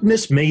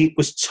goodness me, it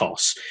was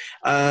toss.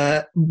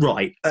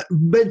 Right,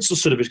 Menzel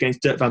Sudovic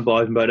against Dirk van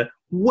Bijvenbode.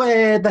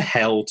 Where the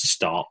hell to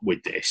start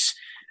with this?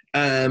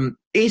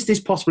 Is this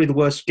possibly the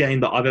worst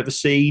game that I've ever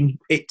seen?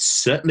 It's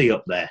certainly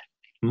up there.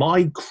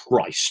 My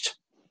Christ.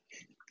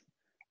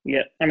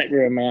 Yeah, and it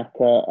ruined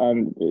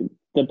Miyaka.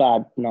 The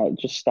bad night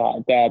just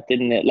started there,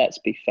 didn't it? Let's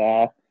be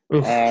fair.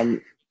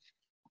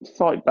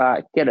 Fight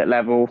back, get it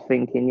level,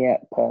 thinking, yeah,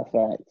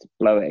 perfect,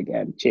 blow it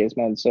again. Cheers,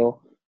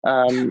 Menzel.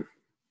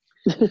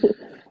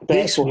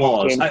 This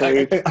was,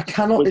 I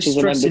cannot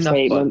stress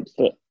enough.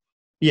 But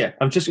yeah,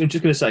 I'm just going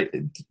to say,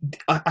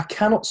 I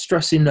cannot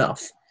stress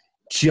enough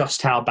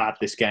just how bad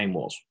this game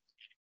was.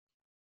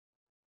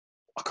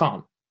 I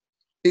can't.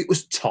 It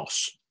was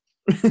toss.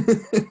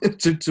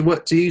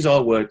 to use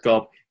our word,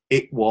 Gob,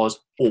 it was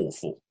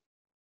awful.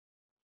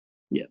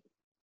 Yeah.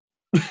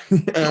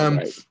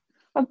 I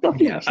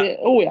think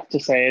all we have to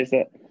say is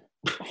that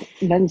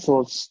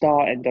Menzel's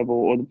starting double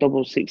or the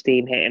double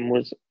 16 hitting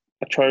was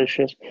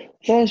atrocious.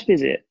 First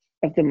visit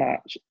of the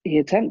match, he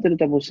attempted a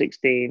double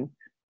 16,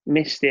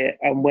 missed it,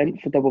 and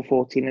went for double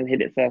 14 and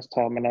hit it first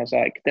time. And I was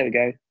like, there we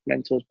go,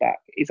 Menzel's back.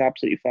 He's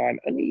absolutely fine.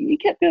 And he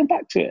kept going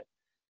back to it.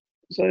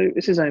 So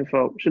it's his own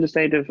fault. Should have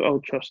stayed with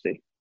old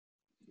Trusty.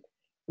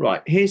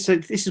 Right, so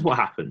this is what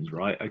happens,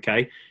 right,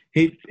 okay?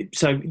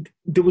 So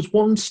there was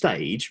one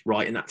stage,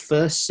 right, in that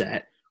first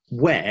set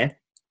where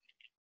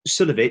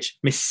Sudovic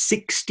missed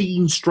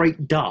 16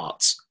 straight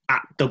darts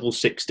at double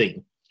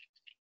 16.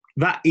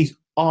 That is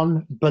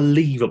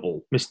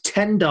unbelievable. Missed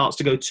 10 darts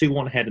to go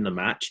 2-1 ahead in the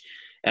match.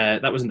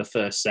 That was in the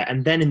first set.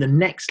 And then in the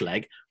next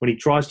leg, when he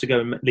tries to go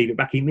and leave it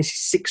back, he misses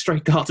 6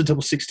 straight darts to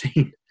double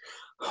 16.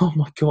 Oh,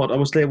 my God. I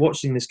was there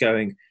watching this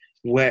going,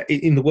 where,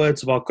 in the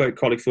words of our great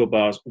colleague Phil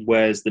Bars,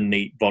 where's the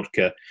neat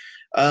vodka?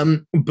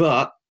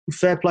 But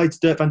fair play to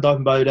Dirk van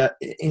Dijvenbode.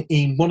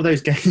 In one of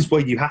those games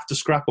where you have to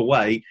scrap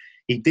away,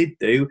 he did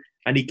do,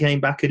 and he came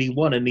back and he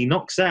won, and he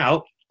knocks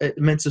out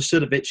Mensah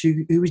Sudovic,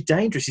 who is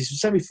dangerous.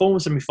 He's former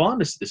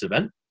semi-finalist at this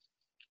event.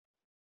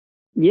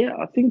 Yeah,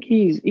 I think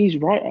he's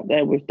right up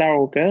there with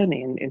Daryl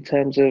Gurney in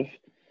terms of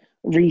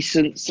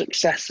recent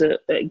success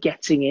at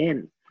getting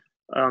in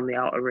on the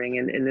outer ring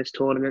in this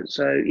tournament.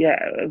 So, yeah,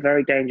 a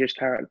very dangerous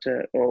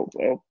character or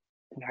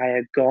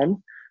player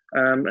gone.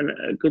 And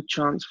a good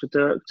chance for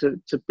Dirk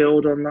to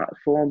build on that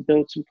form,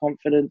 build some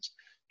confidence,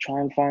 try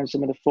and find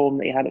some of the form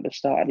that he had at the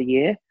start of the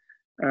year.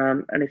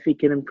 And if he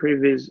can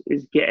improve his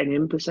getting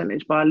in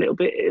percentage by a little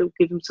bit, it'll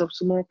give himself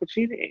some more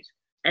opportunities.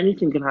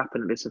 Anything can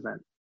happen at this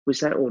event. We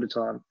say it all the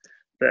time.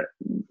 But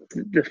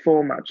the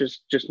format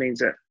just means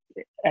that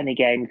any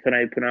game can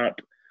open up.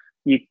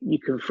 You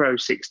can throw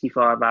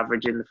 65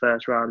 average in the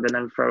first round and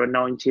then throw a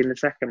 90 in the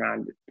second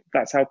round.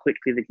 That's how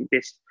quickly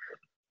this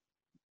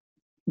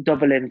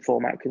double-in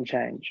format can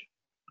change.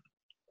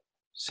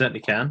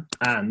 Certainly can.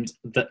 And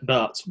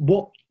but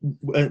what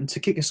to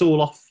kick us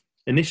all off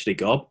initially,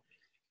 Gob,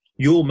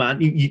 your man,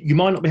 you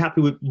might not be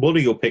happy with one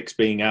of your picks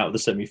being out of the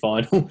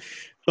semi-final,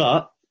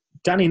 but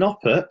Danny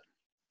Noppert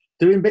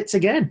doing bits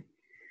again.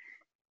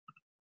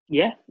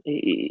 Yeah,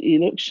 he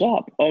looks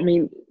sharp. I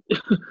mean,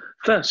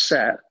 first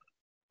set,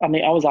 I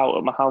was out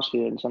at my house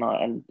viewing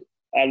tonight and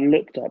I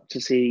looked up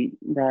to see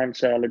Ryan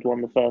Searle had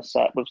won the first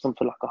set with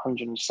something like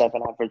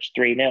 107 average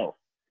 3-0.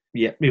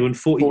 Yeah, he won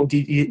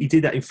 40. He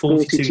did that in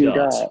 42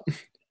 darts.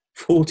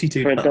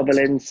 42 for darts. A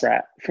double-in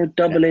set. For a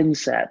double-in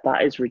set,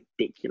 that is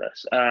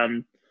ridiculous.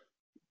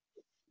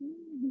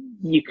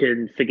 You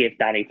can forgive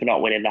Danny for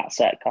not winning that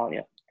set, can't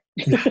you?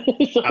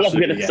 That's all I'm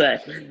going to say.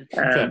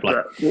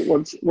 But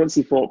once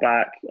he fought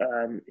back,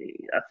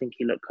 I think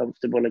he looked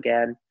comfortable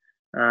again.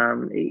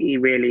 He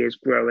really is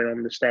growing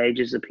on the stage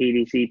as a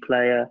PDC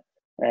player.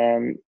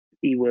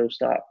 He will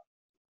start.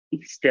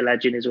 He's still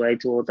edging his way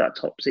towards that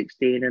top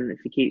 16, and if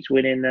he keeps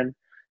winning, then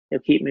he'll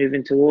keep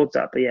moving towards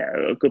that. But yeah,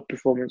 a good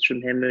performance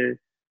from him, who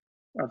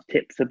I've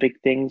tipped for big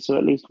things. So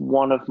at least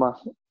one of my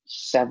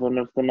 7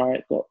 of the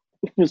night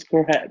was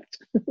correct.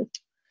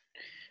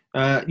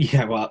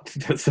 Yeah, well,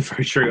 that's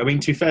very true. I mean,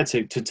 to be fair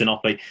to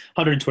Noppert,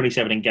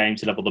 127 in game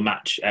to level the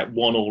match at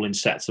 1-1 in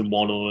sets and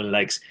 1-1 in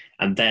legs,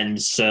 and then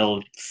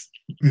Searle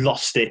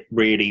lost it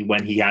really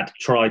when he had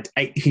tried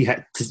 8.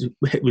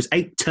 It was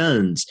 8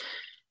 turns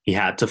he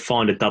had to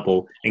find a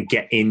double and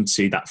get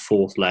into that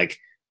fourth leg.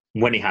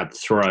 When he had the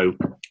throw,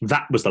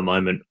 that was the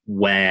moment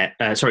where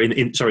in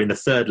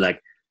the third leg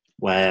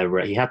where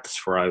he had the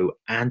throw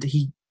and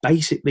he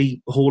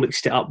basically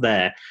haulixed it up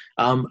there.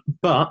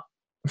 But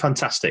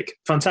fantastic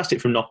from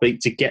Noppert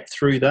to get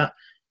through that.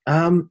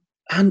 And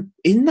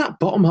in that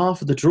bottom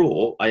half of the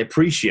draw, I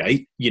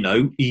appreciate,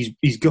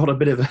 he's got a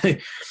bit of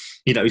a,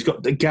 he's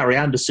got Gary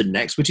Anderson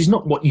next, which is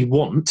not what you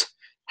want.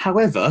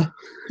 However,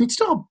 it's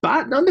not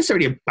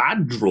necessarily a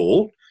bad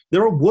draw.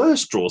 There are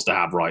worse draws to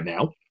have right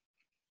now.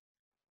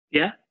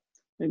 Yeah.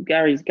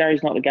 Gary's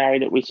not the Gary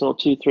that we saw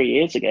 2-3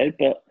 years ago,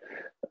 but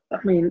I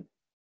mean,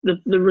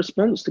 the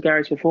response to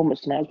Gary's performance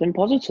tonight has been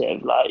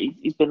positive. Like,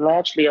 he's been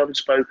largely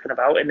unspoken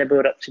about in the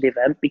build up to the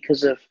event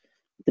because of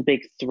the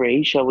big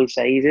 3, shall we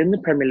say. He's in the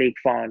Premier League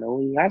final.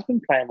 He has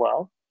been playing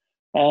well.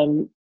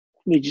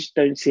 We just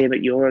don't see him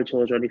at Euro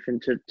Tours or anything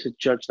to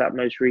judge that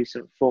most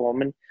recent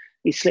form. And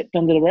he slipped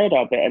under the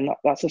radar a bit, and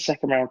that's a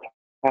second round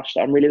clash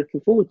that I'm really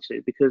looking forward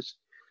to because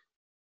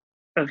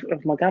of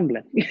my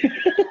gambling.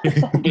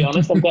 I'll be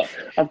honest,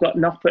 I've got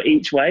Noppert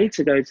each way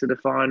to go to the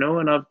final,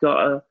 and I've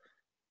got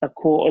a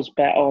quarters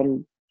bet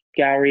on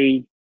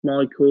Gary,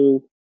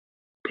 Michael,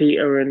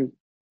 Peter, and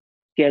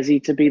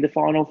Gezi to be the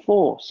final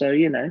 4. So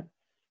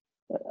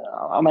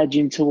I'm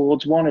edging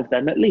towards one of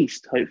them at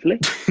least,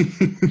 hopefully.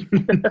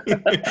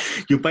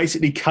 You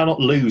basically cannot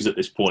lose at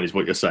this point, is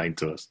what you're saying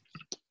to us.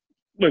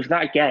 With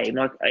that game,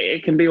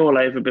 it can be all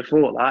over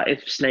before that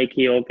if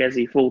Snakey or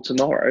Gezi fall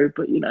tomorrow,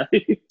 but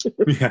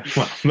Yeah,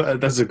 well,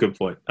 that's a good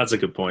point.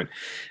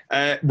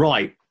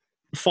 Right,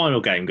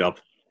 final game, Gob,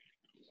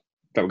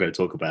 that we're going to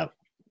talk about.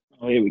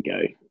 Oh, here we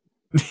go.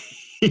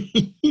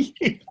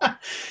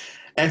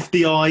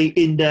 FDI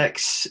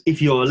index,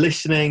 if you're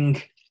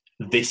listening,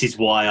 this is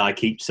why I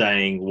keep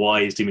saying,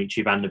 why is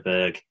Dimitri Van den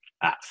Bergh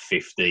at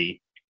 50-1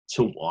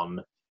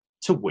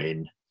 to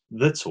win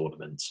the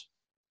tournament?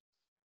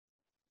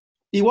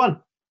 He won.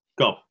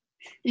 Gob.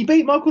 He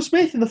beat Michael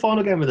Smith in the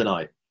final game of the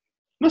night.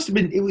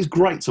 It was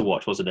great to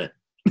watch, wasn't it?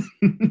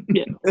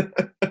 Yeah.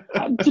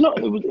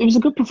 It was a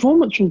good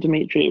performance from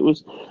Dimitri. It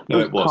was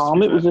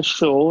calm, it was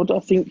assured. I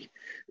think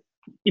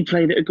he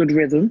played at a good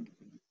rhythm.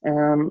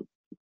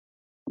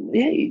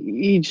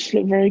 He just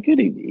looked very good.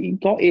 He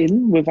got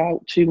in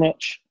without too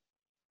much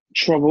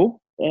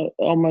trouble.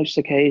 on most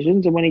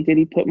occasions, and when he did,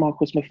 he put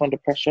Michael Smith under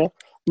pressure.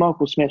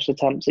 Michael Smith's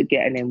attempts at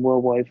getting in were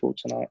woeful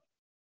tonight.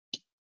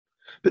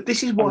 But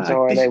this is why... I'm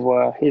sorry, they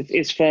were.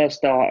 His first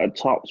start at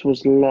tops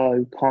was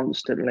low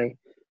constantly.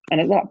 And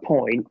at that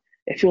point,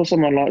 if you're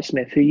someone like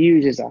Smith who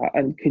uses that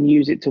and can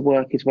use it to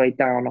work his way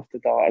down off the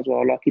dart as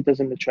well, like he does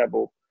in the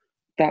treble,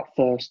 that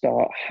first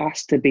start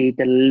has to be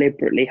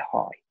deliberately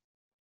high.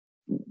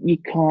 You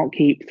can't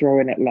keep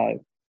throwing it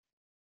low.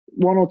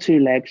 1 or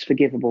 2 legs,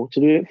 forgivable. To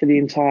do it for the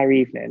entire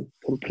evening,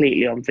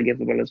 completely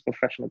unforgivable as a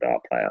professional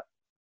dart player.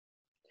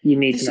 You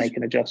need to make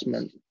an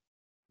adjustment.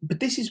 But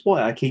this is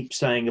why I keep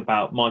saying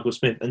about Michael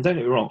Smith, and don't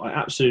get me wrong, I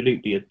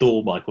absolutely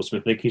adore Michael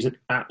Smith. I think he's an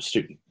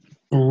absolutely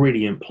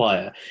brilliant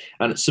player,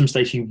 and at some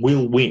stage he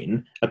will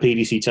win a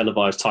PDC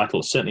televised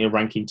title, certainly a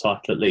ranking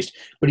title at least,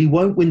 but he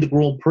won't win the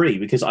Grand Prix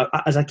because,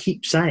 as I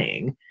keep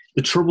saying,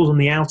 the troubles on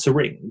the outer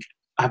ring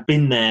have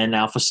been there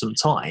now for some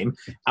time,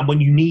 and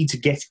when you need to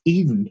get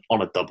in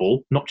on a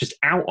double, not just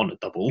out on a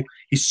double,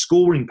 his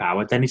scoring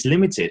power then is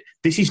limited.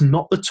 This is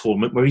not the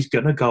tournament where he's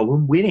going to go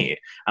and win it,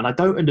 and I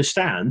don't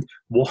understand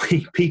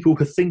why people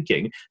are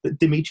thinking that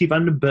Dimitri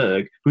van den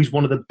Bergh, who's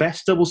one of the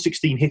best double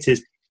 16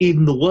 hitters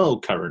in the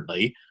world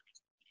currently,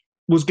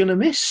 was going to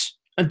miss.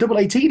 And double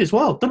 18 as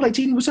well. Double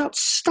 18 was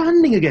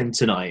outstanding again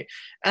tonight,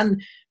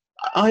 and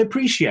I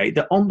appreciate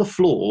that on the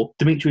floor,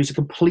 Dimitri is a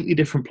completely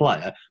different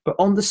player, but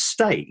on the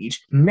stage,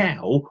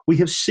 now we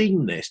have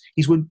seen this.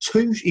 He's been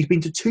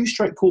to 2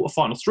 straight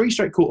quarterfinals, 3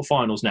 straight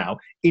quarterfinals now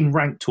in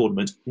ranked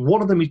tournaments.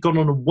 One of them he's gone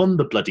on and won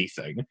the bloody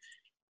thing.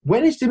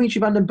 When is Dimitri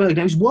van den Bergh?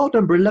 Now he's world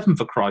number 11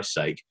 for Christ's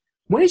sake.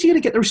 When is he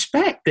going to get the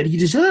respect that he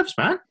deserves,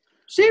 man?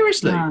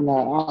 Seriously.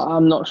 No,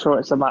 I'm not sure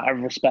it's a matter of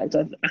respect.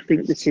 I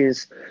think this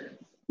is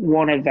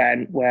one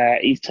event where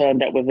he's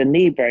turned up with a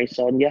knee brace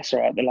on. Yes,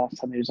 right, the last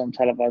time he was on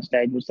televised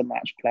stage was the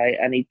match play,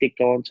 and he did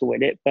go on to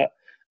win it, but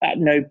at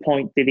no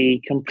point did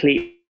he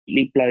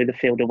completely blow the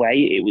field away.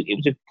 It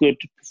was a good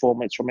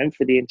performance from him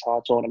for the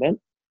entire tournament,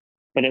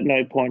 but at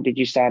no point did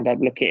you stand up,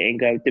 look at it and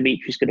go,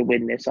 Dimitri's going to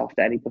win this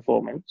after any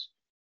performance.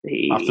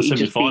 After he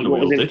just beat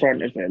what was in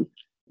front of him.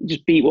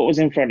 Just beat what was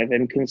in front of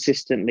him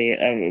consistently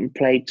and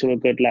played to a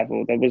good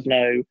level. There was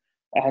no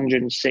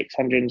 106,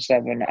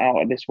 107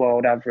 out of this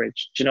world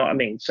average. Do you know what I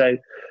mean? So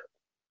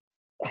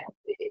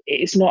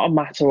it's not a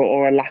matter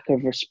or a lack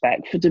of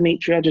respect for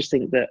Dimitri. I just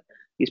think that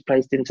he's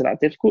placed into that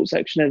difficult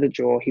section of the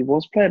draw. He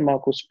was playing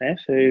Michael Smith,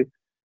 who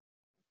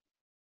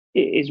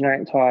is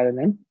ranked higher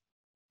than him.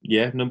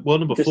 Yeah,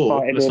 number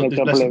 4. Let's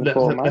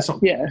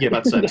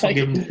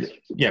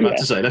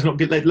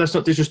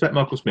not disrespect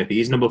Michael Smith. He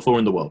is number 4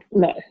 in the world.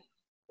 No,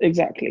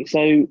 exactly.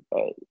 So,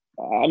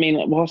 I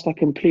mean, whilst I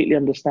completely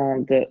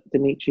understand that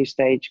Dimitri's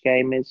stage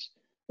game is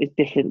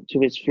different to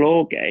his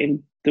floor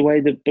game, the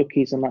way the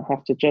bookies and that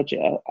have to judge it,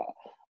 I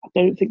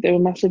don't think they were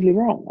massively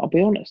wrong. I'll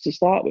be honest, to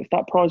start with.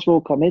 That prize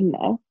will come in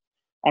now,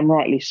 and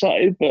rightly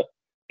so, but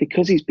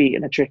because he's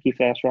beaten a tricky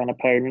first-round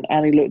opponent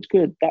and he looked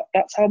good,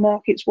 that's how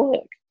markets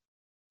work.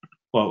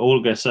 Well, all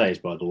I'm going to say is,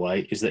 by the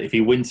way, is that if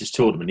he wins this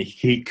tournament,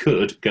 he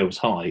could go as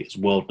high as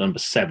world number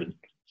 7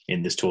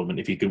 in this tournament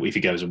if he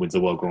goes and wins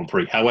the World Grand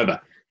Prix.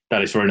 However,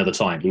 that is for another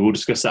time. We will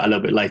discuss that a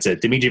little bit later.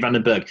 Dimitri van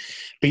den Bergh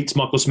beats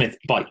Michael Smith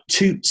by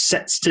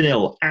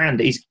 2-0 and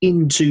is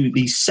into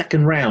the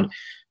second round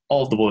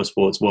of the World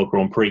Sports World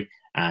Grand Prix.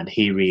 And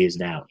here he is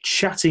now,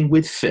 chatting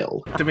with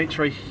Phil.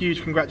 Dimitri,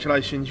 huge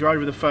congratulations. You're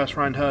over the first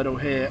round hurdle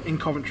here in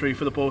Coventry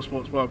for the World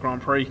Sports World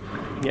Grand Prix.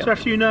 Yep. Is there a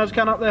few nerves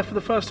going up there for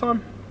the first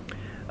time?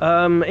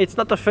 It's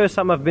not the first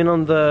time I've been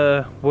on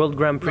the World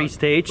Grand Prix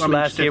stage.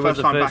 Last year was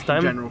the first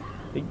time. In general.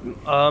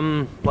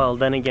 Well,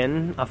 then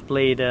again, I've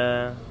played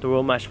the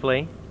World Match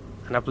Play,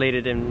 and I played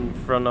it in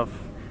front of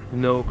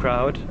no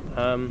crowd.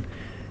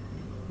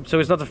 So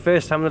it's not the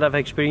first time that I've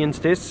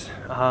experienced this.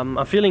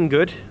 I'm feeling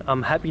good.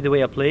 I'm happy the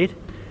way I played.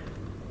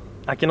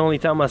 I can only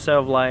tell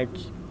myself, like,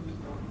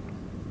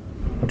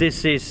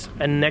 this is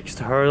a next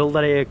hurdle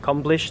that I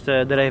accomplished,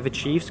 that I have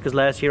achieved, because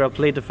last year I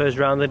played the first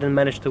round, I didn't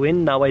manage to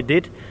win. Now I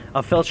did.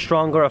 I felt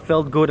stronger, I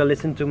felt good, I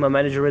listened to my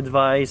manager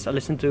advice, I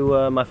listened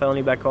to my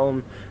family back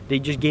home. They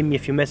just gave me a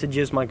few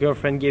messages, my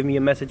girlfriend gave me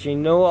a message,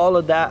 all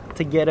of that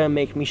together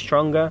make me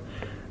stronger,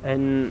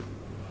 and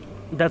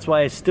that's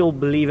why I still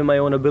believe in my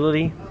own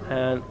ability,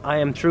 and I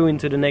am through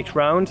into the next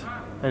round,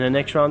 and the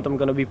next round I'm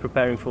going to be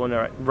preparing for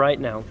right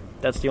now.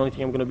 That's the only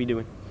thing I'm going to be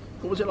doing.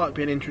 What was it like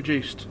being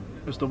introduced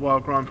as the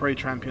World Grand Prix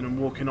champion and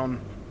walking on?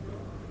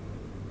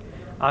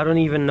 I don't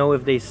even know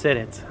if they said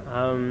it.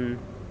 I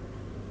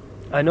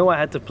know I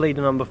had to play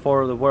the number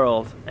 4 of the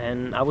world,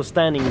 and I was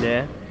standing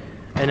there,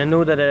 and I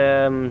know that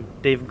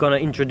they're gonna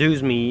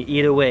introduce me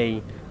either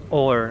way,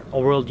 or a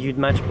World Youth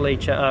Match Play,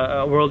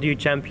 a World Youth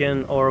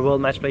Champion, or a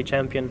World Match Play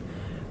Champion,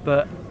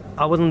 but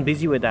I wasn't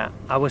busy with that.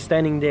 I was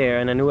standing there,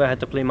 and I knew I had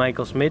to play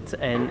Michael Smith,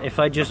 and if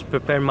I just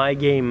prepare my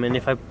game, and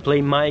if I play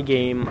my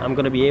game, I'm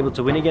going to be able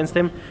to win against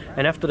him.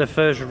 And after the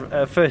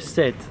first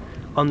set,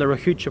 under a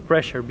huge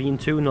pressure, being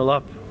 2-0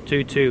 up,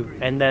 2-2,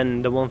 and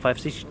then the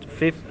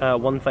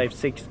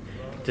 156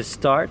 to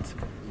start,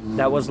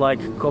 that was like,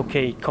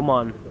 okay, come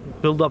on,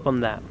 build up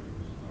on that.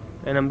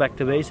 and I'm back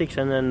to basics.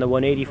 And then the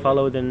 180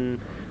 followed, and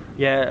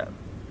yeah,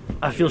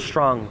 I feel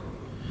strong.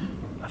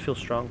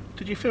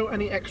 Did you feel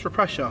any extra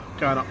pressure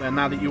going up there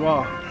now that you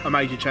are a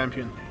major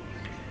champion?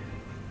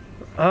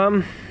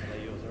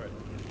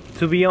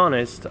 To be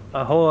honest,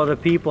 a whole lot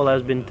of people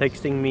has been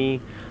texting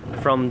me,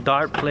 from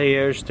dart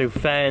players to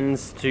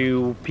fans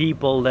to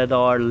people that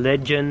are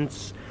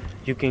legends.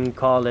 You can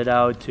call it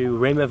out to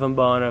Raymond van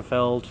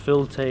Barneveld,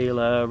 Phil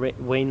Taylor,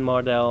 Wayne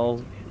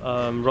Mardell,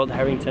 Rod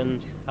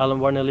Harrington, Alan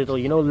Warner-Little,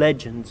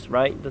 legends,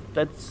 right?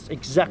 That's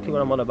exactly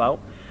what I'm on about.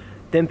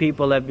 Then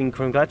people have been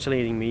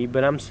congratulating me,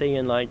 but I'm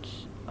saying, like,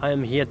 I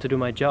am here to do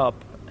my job,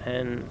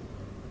 and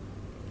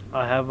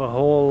I have a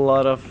whole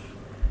lot of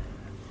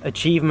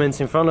achievements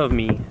in front of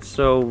me.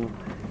 So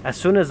as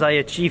soon as I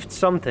achieved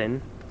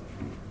something,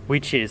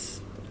 which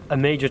is a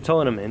major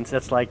tournament,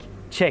 that's like,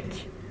 check,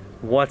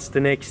 what's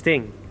the next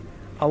thing?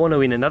 I want to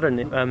win another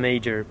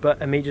major,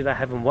 but a major that I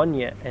haven't won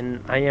yet,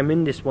 and I am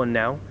in this one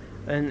now,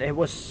 and it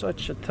was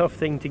such a tough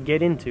thing to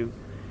get into.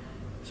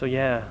 So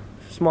yeah,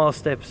 small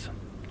steps.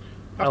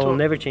 I will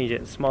never change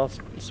it. Small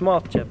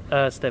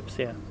steps,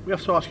 yeah. We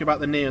have to ask you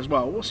about the knee as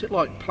well. What's it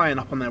like playing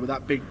up on there with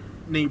that big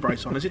knee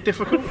brace on? Is it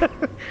difficult?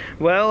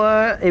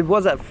 Well, it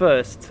was at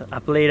first. I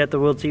played at the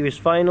World Series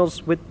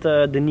Finals with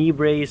the knee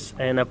brace,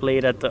 and I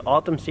played at the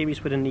Autumn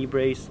Series with a knee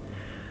brace,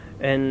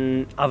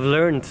 and I've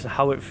learned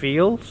how it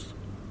feels.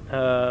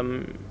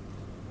 Yeah,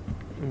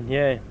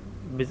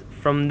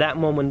 from that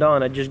moment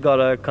on, I just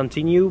gotta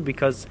continue,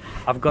 because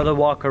I've gotta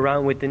walk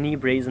around with the knee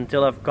brace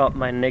until I've got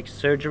my next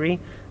surgery.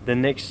 The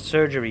next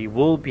surgery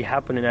will be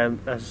happening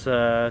as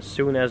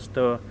soon as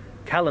the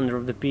calendar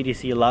of the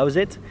PDC allows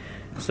it.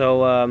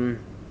 So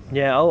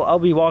yeah, I'll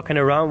be walking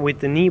around with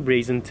the knee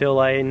brace until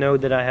I know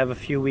that I have a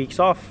few weeks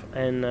off,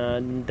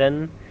 and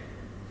then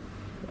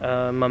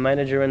my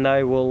manager and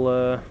I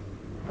will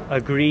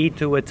agree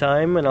to a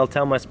time, and I'll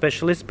tell my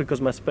specialist, because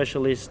my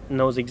specialist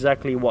knows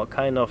exactly what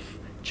kind of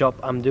job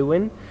I'm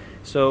doing.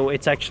 So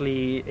it's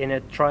actually in a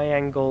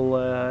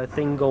triangle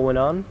thing going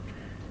on.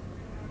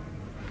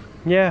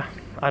 Yeah,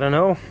 I don't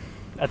know.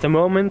 At the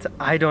moment,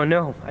 I don't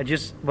know. I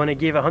just want to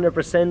give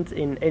 100%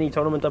 in any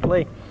tournament I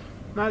play.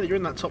 Now that you're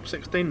in that top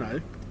 16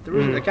 though, there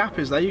isn't a gap,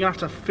 is there? You're going to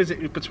have to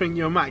physically, between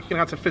you and Matt, you're going to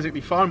have to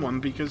physically find one,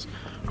 because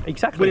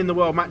winning the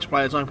World Match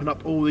Play has opened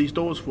up all these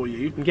doors for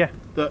you. Yeah.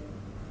 That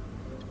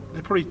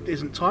there probably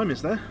isn't time,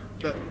 is there?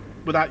 That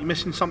without you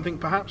missing something,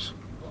 perhaps?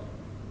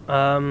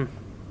 I'll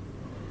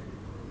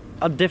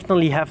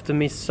definitely have to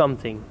miss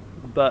something.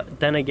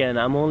 But then again,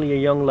 I'm only a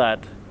young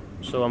lad.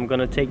 So I'm going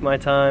to take my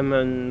time,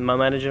 and my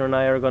manager and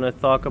I are going to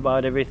talk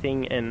about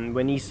everything. And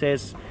when he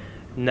says,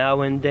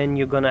 now and then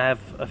you're going to have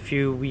a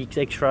few weeks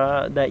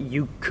extra that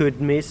you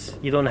could miss,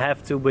 you don't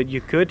have to, but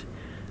you could,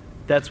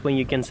 that's when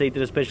you can say to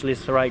the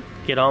specialist, all right,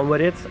 get on with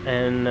it.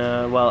 And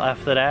well,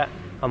 after that,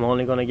 I'm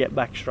only going to get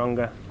back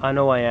stronger. I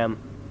know I am.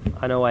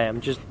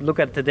 Just look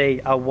at today.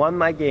 I won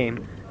my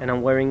game, and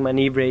I'm wearing my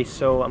knee brace,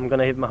 so I'm going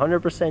to hit my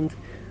 100%.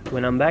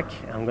 When I'm back,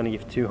 I'm going to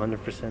give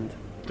 200%.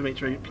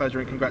 Dimitri, pleasure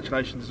and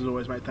congratulations as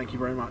always, mate. Thank you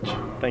very much.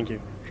 Thank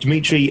you.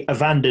 Dimitri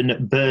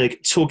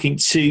Vandenberg talking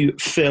to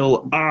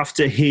Phil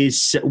after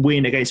his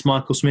win against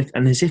Michael Smith,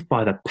 and as if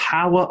by the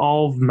power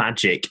of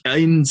magic,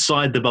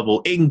 inside the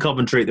bubble in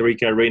Coventry at the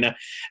Ricoh Arena,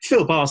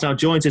 Phil Bars now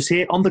joins us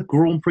here on the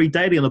Grand Prix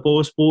Daily on the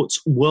Boa Sports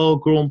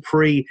World Grand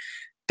Prix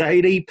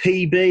Daily.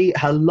 PB,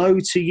 hello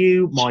to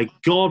you. My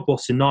God,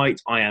 what a night.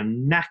 I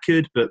am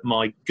knackered, but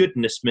my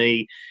goodness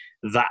me,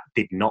 that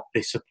did not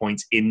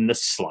disappoint in the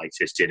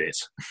slightest, did it?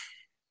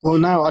 Well,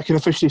 now I can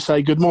officially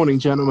say good morning,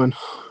 gentlemen.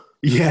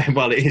 Yeah,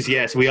 well, it is.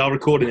 Yes, we are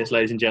recording this,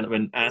 ladies and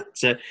gentlemen, at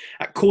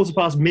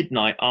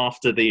midnight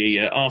after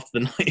the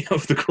night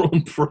of the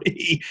Grand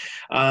Prix.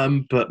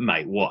 But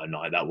mate, what a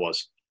night that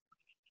was!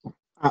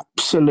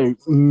 Absolute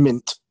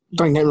mint.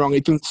 Don't get me wrong;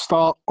 it didn't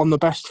start on the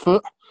best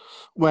foot.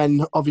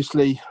 When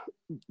obviously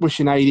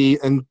wishing Adi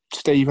and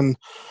Stephen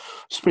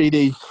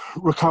speedy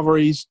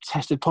recoveries,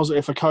 tested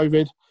positive for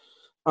COVID.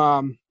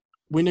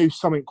 We knew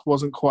something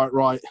wasn't quite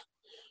right,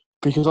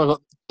 because I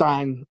got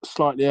down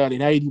slightly early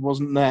and Adi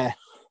wasn't there.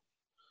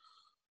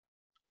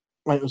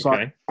 It was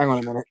like, hang on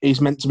a minute, he's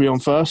meant to be on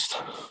first.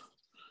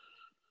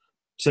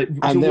 So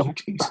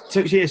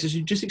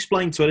just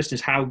explain to our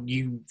listeners how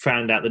you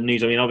found out the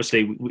news. I mean,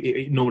 obviously,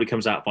 it normally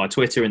comes out by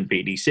Twitter and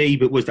BDC,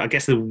 but I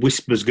guess the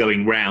whispers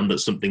going round that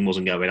something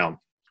wasn't going on.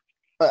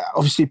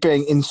 Obviously,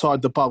 being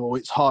inside the bubble,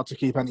 it's hard to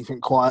keep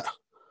anything quiet,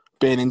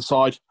 being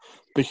inside,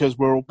 because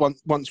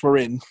once we're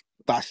in,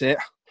 that's it.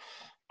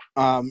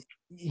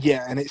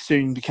 Yeah, and it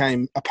soon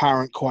became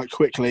apparent quite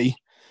quickly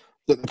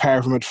that the pair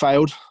of them had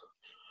failed.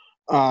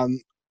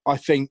 I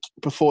think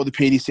before the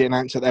PDC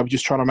announced it, they were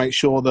just trying to make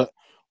sure that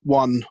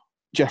one,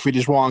 Jeffrey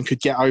Deswan could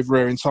get over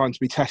here in time to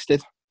be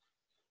tested,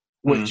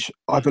 which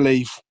I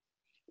believe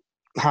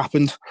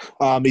happened.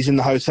 He's in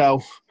the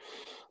hotel.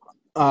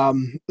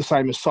 The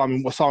same as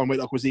Simon. Well, Simon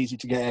Whitlock was easy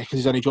to get here because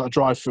he's only got to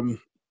drive from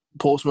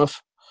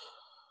Portsmouth.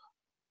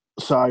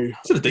 So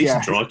it's a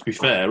decent drive, to be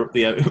fair. Up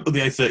the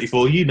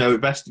A34, you know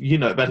it best. You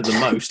know it better than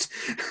most.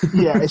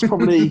 Yeah, it's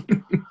probably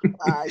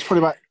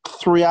about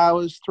 3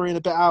 hours, 3 and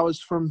a bit hours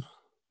from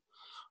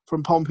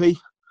Pompey.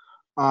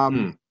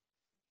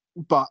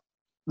 But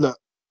look,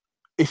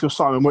 if you're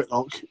Simon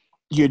Whitlock,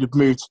 you'd have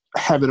moved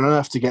heaven and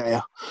earth to get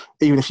here,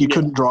 even if you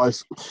couldn't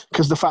drive,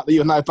 because the fact that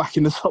you're now back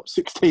in the top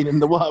 16 in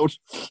the world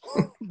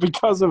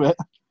because of it.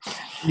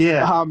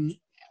 Yeah.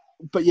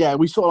 But yeah,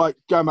 we sort of like,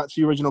 going back to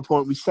the original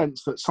point, we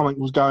sensed that something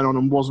was going on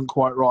and wasn't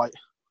quite right.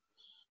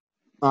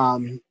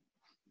 You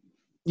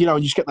know,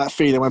 and you just get that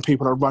feeling when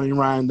people are running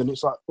around and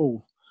it's like,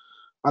 oh.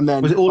 And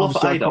then was it all off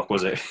at ADOC,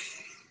 was it?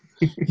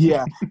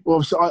 Yeah.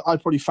 Well, so I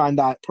probably found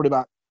out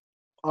about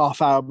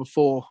half hour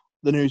before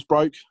the news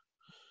broke.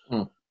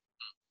 But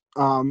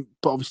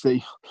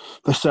obviously,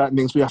 there's certain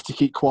things we have to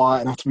keep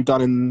quiet and have to be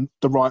done in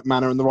the right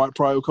manner and the right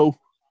protocol.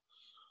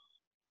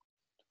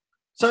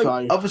 So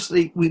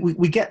obviously,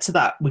 we get to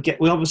that.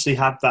 We obviously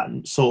have that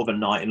sort of a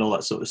night and all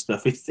that sort of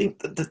stuff. We think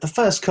that the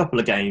first couple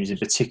of games in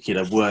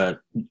particular were,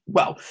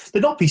 well, the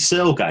Noppy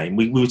Searle game.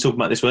 We were talking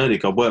about this earlier,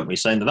 weren't we?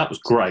 Saying that was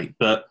great,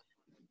 but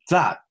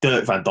that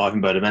Dirk van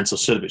Dijvenbode and Mental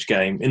Sudovic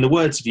game, in the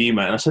words of you,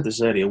 mate, and I said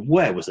this earlier,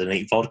 where was the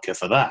neat vodka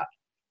for that?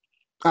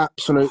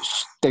 Absolute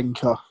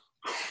stinker.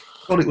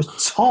 God, it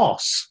was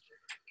toss.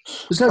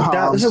 There's no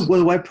doubt. There's no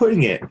other way of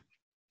putting it.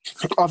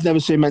 I've never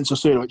seen Mental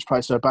Sudovic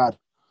play so bad.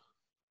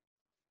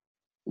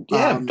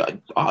 Yeah,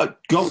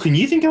 God, can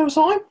you think of a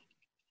time?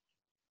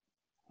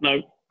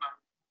 No.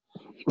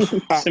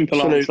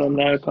 Simple answer,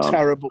 no, I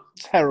can't.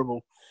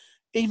 Terrible.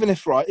 Even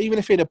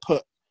if he'd have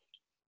put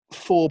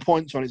 4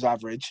 points on his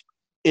average,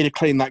 he'd have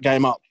cleaned that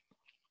game up.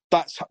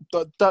 That's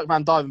Dirk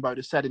van Dijvenbode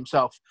has said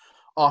himself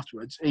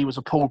afterwards. He was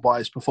appalled by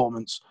his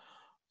performance,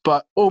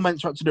 but all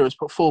Mensah had to do is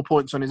put 4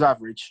 points on his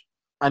average,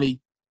 and he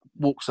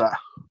walks that.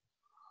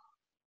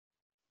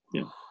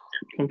 Yeah,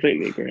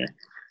 completely agree.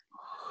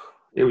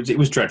 It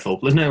was dreadful.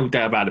 There's no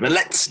doubt about it. But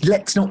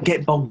let's not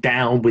get bogged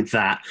down with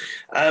that.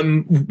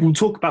 We'll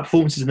talk about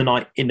performances in the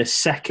night in a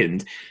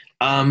second.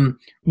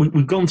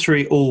 We've gone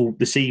through it all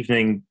this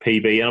evening,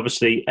 PB, and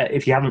obviously,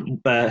 if you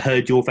haven't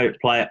heard your favourite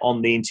player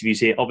on the interviews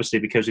here, obviously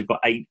because we've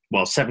got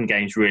 7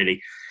 games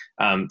really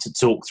to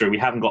talk through. We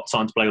haven't got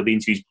time to play all the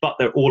interviews, but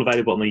they're all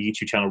available on the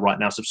YouTube channel right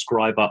now.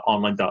 Subscribe at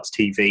Online Darts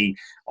TV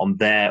on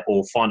there,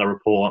 or find our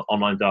report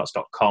on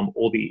onlinedarts.com.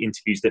 All the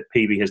interviews that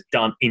PB has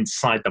done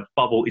inside the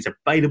bubble is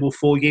available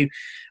for you.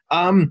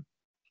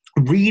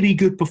 Really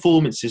good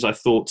performances, I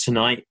thought,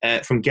 tonight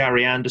from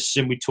Gary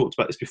Anderson. We talked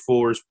about this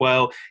before as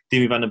well.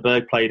 Dimi van den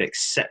Berg played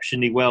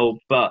exceptionally well,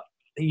 but,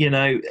 you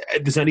know,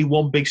 there's only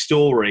one big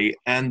story,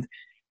 and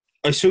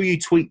I saw you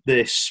tweet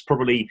this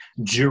probably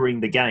during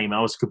the game.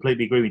 I was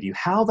completely agree with you.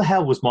 How the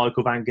hell was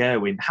Michael van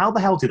Gerwen? How the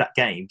hell did that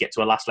game get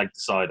to a last leg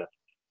decider?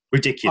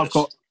 Ridiculous. I've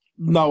got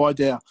no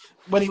idea.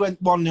 When he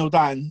went 1-0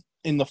 down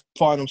in the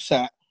final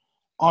set,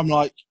 I'm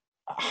like,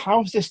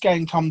 how has this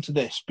game come to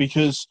this?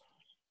 Because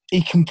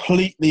he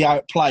completely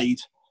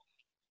outplayed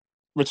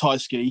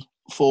Ratajski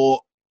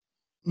for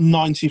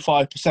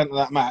 95% of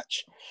that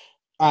match.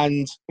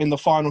 And in the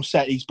final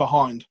set, he's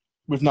behind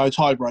with no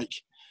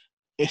tiebreak.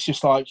 It's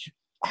just like,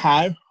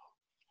 how?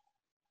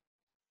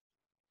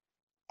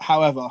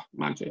 However,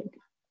 Magic.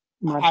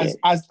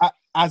 As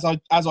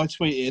I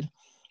tweeted,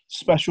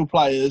 special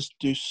players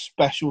do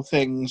special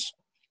things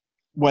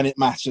when it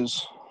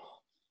matters.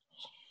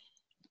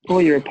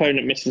 Or your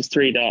opponent misses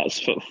 3 darts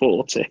for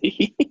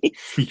 40.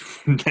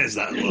 There's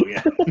that one,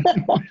 yeah.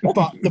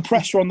 But the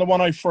pressure on the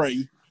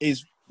 103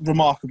 is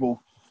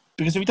remarkable,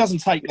 because if he doesn't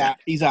take that,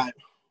 he's out.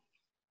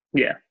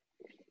 Yeah.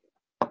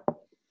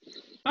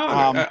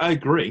 I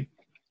agree.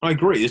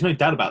 There's no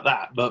doubt about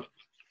that. But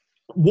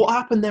what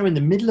happened there in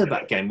the middle of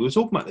that game? We were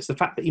talking about this. The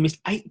fact that he missed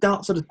 8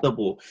 darts at a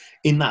double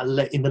in that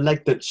in the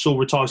leg that saw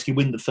Ratajski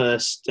win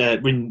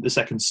the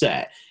second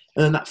set,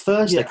 and then that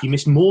first leg he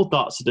missed more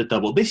darts at a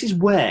double. This is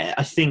where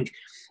I think,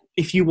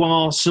 if you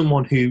are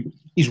someone who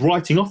is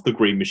writing off the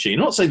green machine,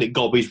 I'm not saying that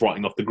Gobby's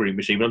writing off the green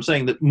machine, but I'm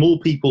saying that more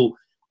people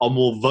are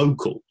more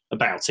vocal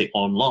about it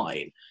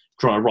online,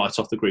 trying to write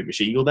off the green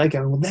machine. You're there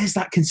going, well, there's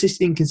that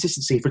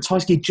inconsistency. If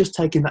Ratajski had just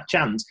taken that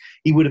chance,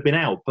 he would have been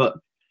out. But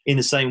in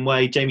the same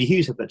way, Jamie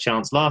Hughes had that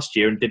chance last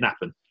year and it didn't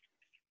happen.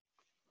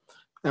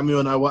 And we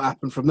all know what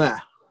happened from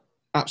there.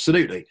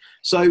 Absolutely.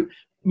 So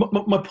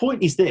my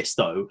point is this,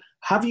 though.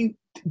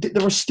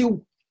 There are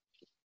still,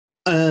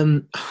 what's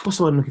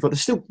the word I'm looking for?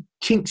 There's still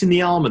chinks in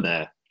the armour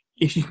there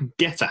if you can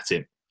get at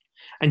him.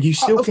 And you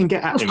still can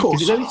get at him.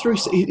 Because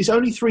it's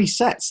only 3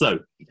 sets, though,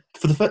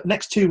 for the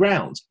next 2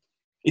 rounds.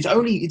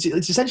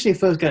 It's essentially a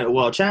first game at the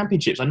World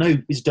Championships. I know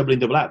it's double in,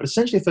 double out, but it's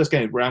essentially a first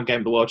round game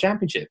at the World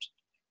Championships.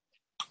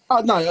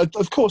 No,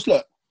 of course,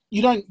 look,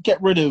 you don't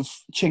get rid of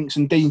chinks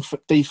and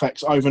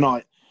defects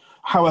overnight.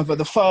 However,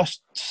 the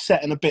first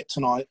set and a bit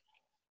tonight,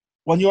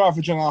 when you're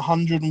averaging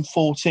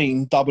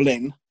 114 double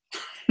in,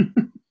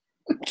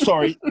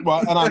 sorry,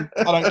 right, and I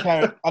don't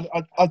care.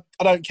 I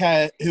don't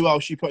care who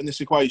else you put in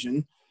this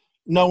equation.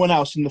 No one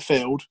else in the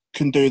field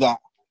can do that.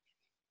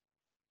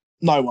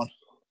 No one.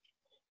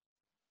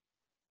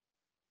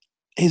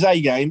 his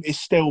A game is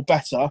still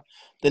better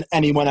than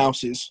anyone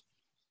else's.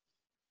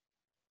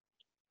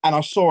 And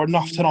I saw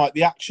enough tonight.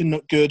 The action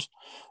looked good.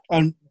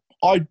 And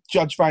I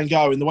judge Van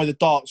Gogh in the way the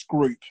darts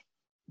group.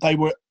 They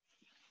were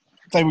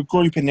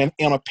grouping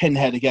on a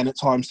pinhead again at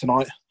times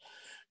tonight.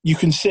 You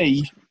can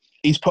see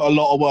he's put a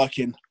lot of work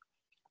in.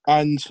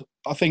 And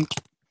I think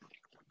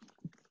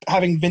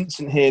having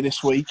Vincent here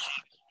this week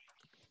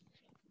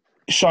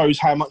shows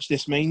how much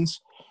this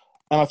means.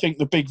 And I think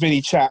the big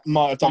Vinny chat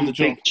might have done the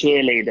job. Big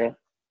cheerleader.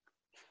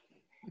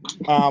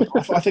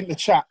 I think the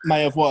chat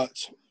may have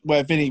worked,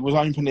 where Vinny was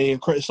openly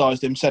and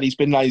criticised him, said he's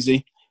been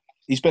lazy,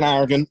 he's been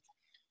arrogant.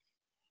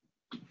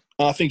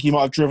 And I think he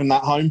might have driven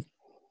that home.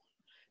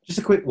 Just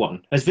a quick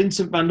one. Has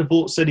Vincent van der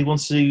Voort said he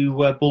wants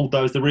to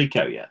bulldoze the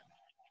Rico yet?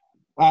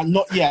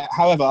 Not yet.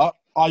 However,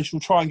 I shall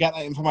try and get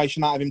that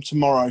information out of him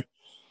tomorrow.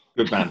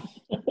 Good man.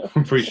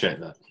 Appreciate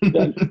that.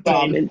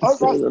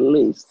 At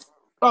least.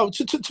 Oh,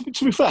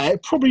 to be fair,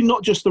 probably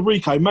not just the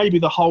Rico. Maybe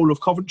the whole of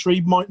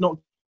Coventry might not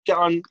get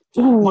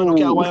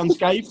away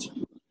unscathed.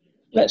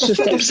 Let's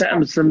just upset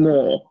him some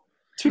more.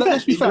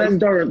 Let's be fair.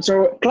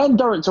 Glenn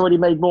Dorrant's already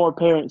made more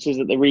appearances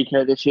at the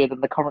Rico this year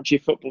than the Coventry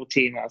football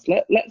team has.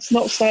 Let's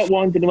not start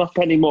winding him up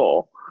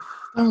anymore.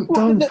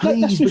 Don't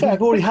please. We've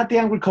already had the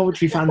angry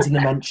Coventry fans in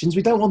the mentions.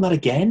 We don't want that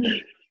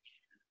again.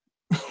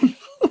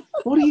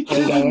 What are you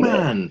doing,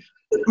 man?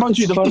 Mind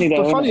you, the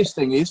funniest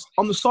thing is,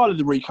 on the side of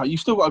the Rico, you've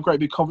still got a great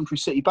big Coventry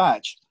City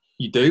badge.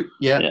 You do?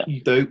 Yeah.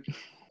 You do.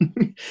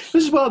 This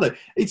is well, though.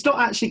 It's not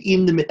actually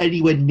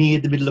anywhere near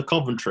the middle of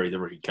Coventry, the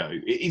Rico.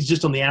 It's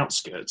just on the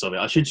outskirts of it.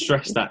 I should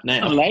stress that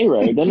now. On A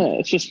Road, isn't it?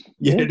 It's just...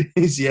 Yeah, it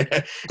is, yeah.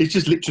 It's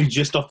just literally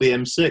just off the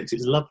M6.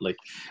 It's lovely.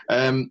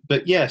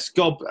 But yes,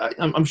 Gob,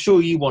 I'm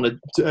sure you want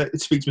to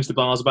speak to Mr.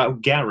 Bars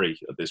about Gary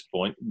at this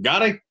point.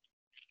 Gary?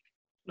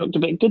 Looked a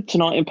bit good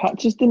tonight in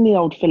patches, didn't he,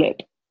 old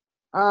Philip?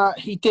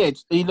 He did.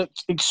 He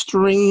looked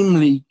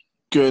extremely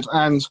good,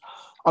 and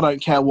I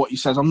don't care what he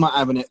says. I'm not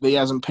having it that he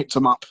hasn't picked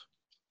him up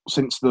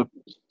since the...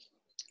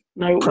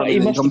 No, he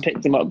must have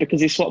picked him up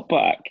because he swapped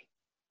back.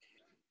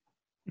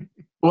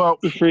 Well,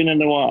 he threw in the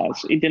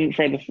noirs. He didn't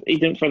throw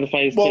the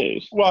phase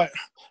twos. Right.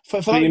 So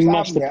he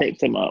must have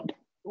picked him up.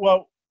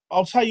 Well,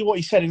 I'll tell you what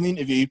he said in the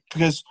interview,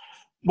 because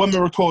when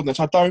we're recording this,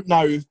 I don't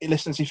know,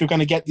 if you're going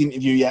to get the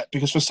interview yet,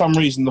 because for some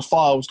reason the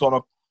file's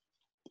gone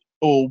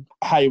all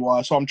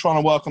haywire. So I'm trying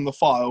to work on the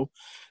file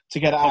to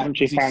get it out.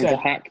 Coventry fans have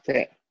hacked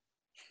it.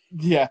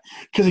 Yeah,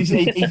 because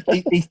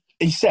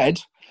he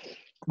said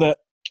that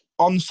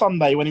on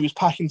Sunday when he was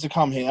packing to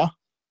come here,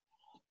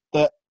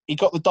 that he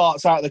got the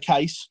darts out of the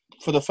case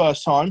for the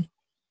first time,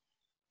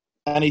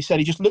 and he said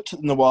he just looked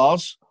at the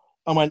noirs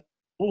and went,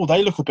 "Oh,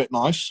 they look a bit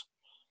nice."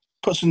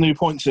 Put some new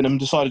points in them and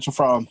decided to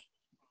throw them.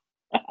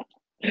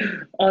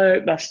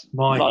 That's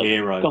my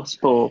hero.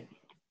 Gospel.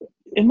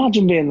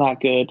 Imagine being that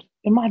good.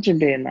 And to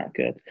be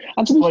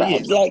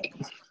fair,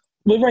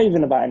 we're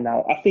raving about him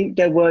now. I think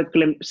there were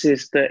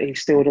glimpses that he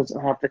still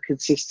doesn't have the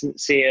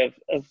consistency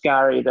of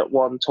Gary that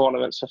won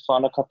tournaments for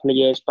fun a couple of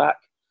years back.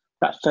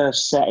 That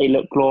first set, he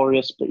looked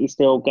glorious, but he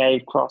still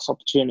gave Cross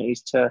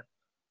opportunities to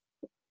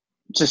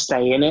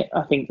stay in it.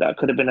 I think that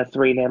could have been a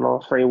 3-0 or a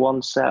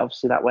 3-1 set.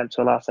 Obviously, that went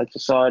to a last edge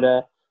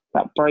decider.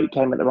 That break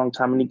came at the wrong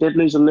time, and he did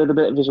lose a little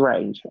bit of his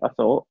range, I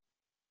thought.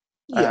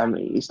 Yeah.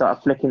 He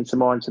started flicking some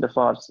more into the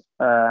fives.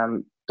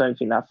 Don't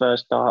think that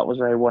first dart was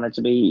where he wanted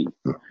to be.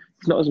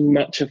 He's not as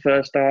much a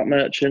first dart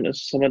merchant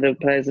as some of the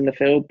players in the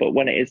field, but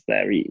when it is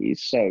there,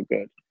 he's so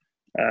good.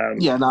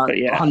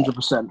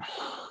 100%.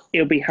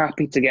 He'll be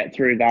happy to get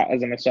through that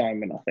as an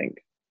assignment, I think.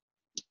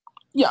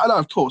 Yeah, no,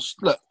 of course.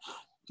 Look,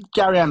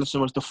 Gary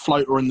Anderson was the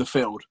floater in the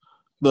field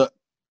that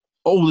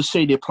all the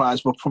senior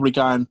players were probably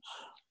going,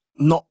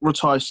 not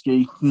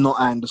Ratajski,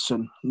 not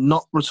Anderson.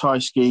 Not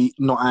Ratajski,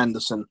 not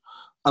Anderson.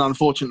 And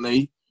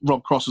unfortunately,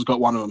 Rob Cross has got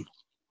one of them.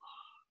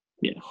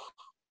 Yeah.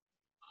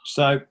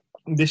 So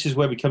this is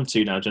where we come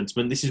to now,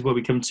 gentlemen. This is where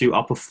we come to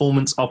our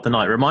performance of the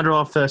night. Reminder of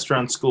our first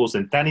round scores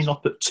then. Danny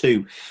Noppert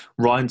 2,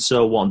 Ryan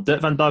Searle 1,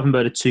 Dirk van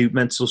Duivenbode 2,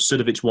 Mental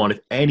Sudovic 1. If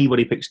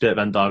anybody picks Dirk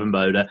van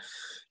Duivenbode,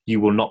 you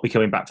will not be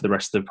coming back for the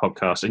rest of the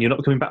podcast, and you're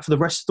not coming back for the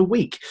rest of the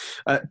week.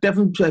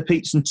 Devon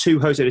Peterson 2,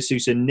 Jose de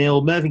Sousa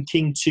 0, Mervyn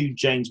King 2,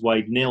 James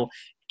Wade 0,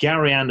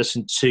 Gary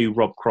Anderson 2,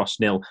 Rob Cross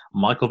 0,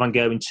 Michael van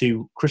Gerwen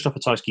 2, Christopher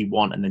Tysky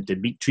 1, and then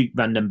Dimitri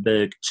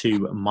Vandenberg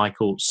 2,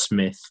 Michael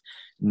Smith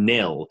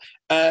 0.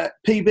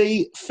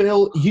 PB,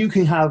 Phil, you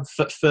can have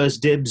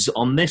first dibs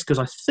on this because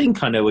I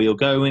think I know where you're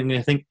going.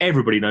 I think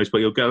everybody knows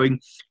where you're going,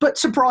 but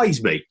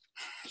surprise me.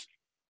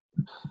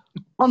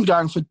 I'm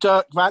going for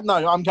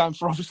I'm going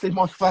for obviously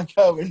Michael van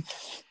Gerwen.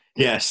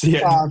 Yes,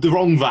 yeah, the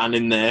wrong van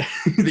in there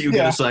that you were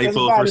going to say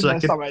for a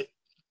second.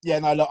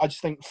 Look, I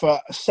just think for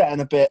a set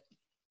and a bit,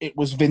 it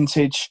was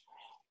vintage.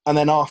 And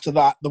then after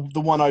that, the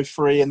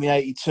 103 and the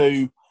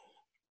 82,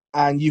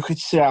 and you could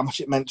see how much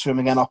it meant to him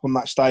again up on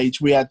that stage.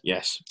 We had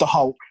the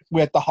Hulk.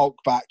 We had the Hulk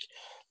back.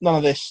 None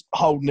of this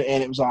holding it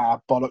in. It was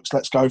bollocks,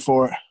 let's go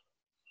for it.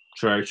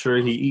 True.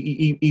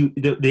 The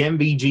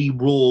MVG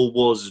roar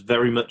was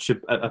very much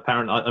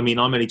apparent. I mean,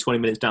 I'm only 20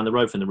 minutes down the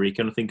road from the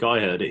Recon. I think I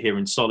heard it here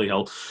in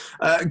Solihull.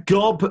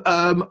 Gob,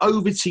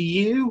 over to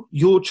you.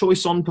 Your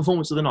choice on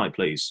performance of the night,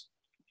 please.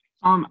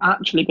 I'm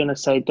actually going to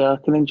say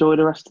Dirk and enjoy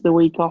the rest of the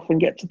week off and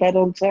get to bed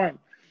on time.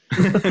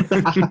 If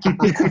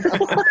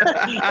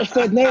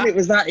I'd known it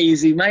was that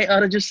easy, mate,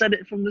 I'd have just said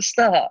it from the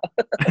start.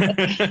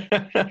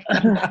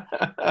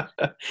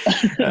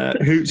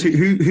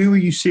 Who are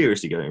you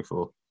seriously going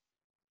for?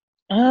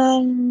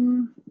 I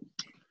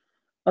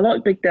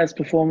like Big Dad's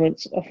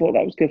performance. I thought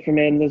that was good from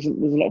him. There's a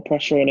lot of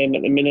pressure on him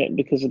at the minute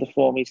because of the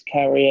form he's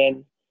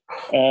carrying.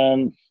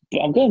 But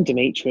I'm going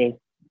Dimitri.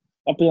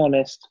 I'll be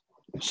honest.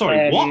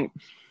 Sorry, what?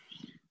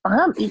 I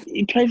am.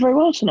 He played very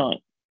well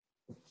tonight.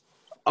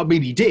 I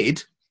mean, he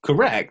did.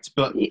 Correct,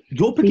 but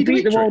you're picking He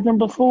beat the world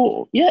number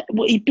 4. Yeah,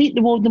 well, he beat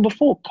the world number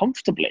 4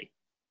 comfortably.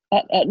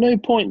 At no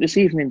point this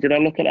evening did I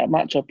look at that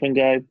matchup and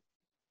go,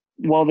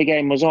 while the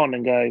game was on,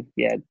 and go,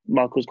 yeah,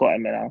 Michael's got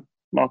him now.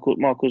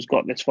 Michael's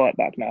got this fight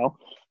back now.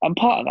 And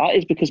part of that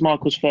is because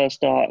Michael's first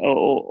start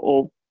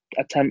or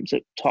attempts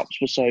at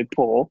tops were so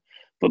poor.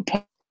 But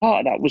part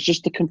of that was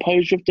just the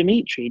composure of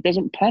Dimitri. He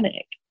doesn't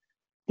panic.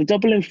 The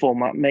doubling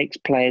format makes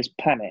players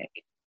panic,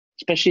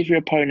 especially if your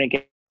opponent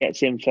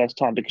gets in first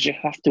time, because you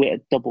have to hit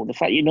a double. The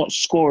fact you're not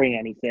scoring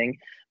anything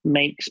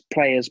makes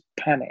players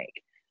panic.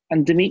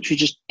 And Dimitri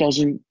just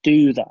doesn't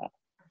do that.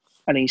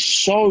 And he's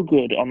so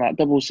good on that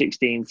double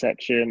 16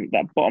 section,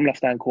 that bottom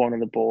left-hand corner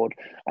of the board.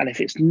 And if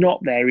it's not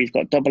there, he's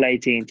got double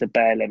 18 to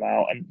bail him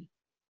out. And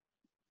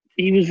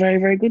he was very,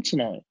 very good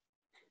tonight.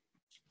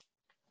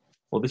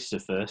 Well, this is a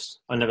first.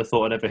 I never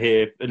thought I'd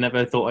hear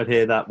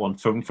that one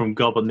from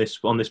Gob on this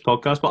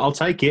podcast, but I'll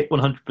take it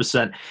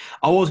 100%.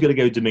 I was going to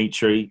go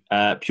Dimitri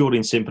purely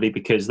and simply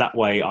because that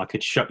way I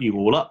could shut you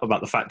all up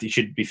about the fact it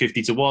should be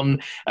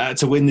 50-1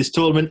 to win this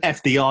tournament.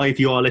 FDI, if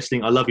you are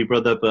listening, I love you,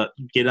 brother, but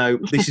you know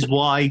this is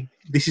why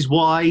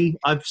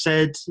I've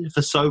said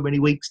for so many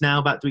weeks now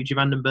about Dimitri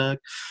Vandenberg.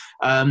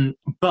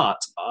 But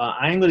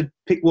I am going to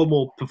pick one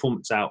more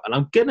performance out, and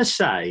I'm going to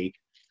say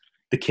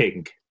the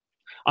King.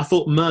 I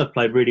thought Merv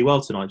played really well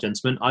tonight,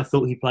 gentlemen. I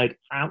thought he played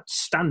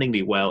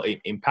outstandingly well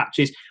in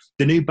patches.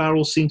 The new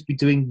barrels seem to be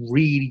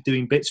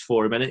doing bits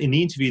for him. And in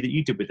the interview that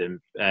you did with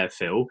him,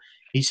 Phil,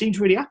 he seemed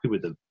really happy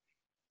with them.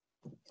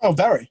 Oh,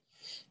 very.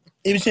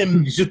 It was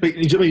him. He's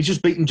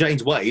just beaten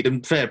James Wade,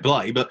 and fair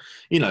play. But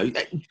you know,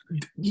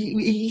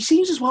 he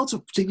seems as well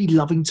to be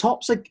loving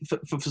tops like,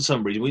 for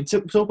some reason. We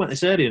talked about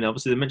this earlier, and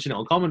obviously they mentioned it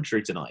on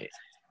commentary tonight.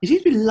 He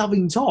seems to be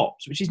loving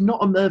tops, which is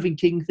not a Mervyn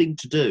King thing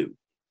to do.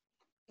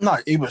 No,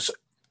 he was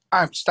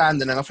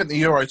outstanding, and I think the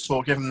Euro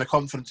Tour gave him the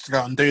confidence to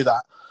go and do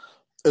that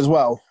as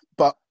well.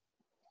 But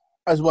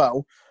as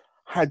well,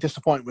 I had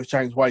disappointment with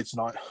James Wade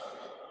tonight.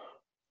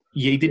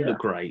 Yeah, he didn't look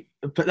great.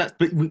 But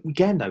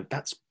again, though,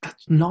 that's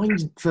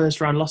 9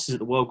 first-round losses at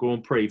the World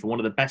Grand Prix for one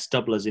of the best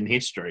doublers in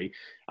history,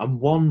 and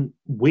 1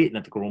 win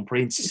at the Grand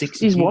Prix in 6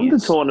 years. He's won the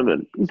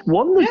tournament. He's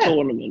won the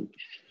tournament.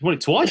 He's won it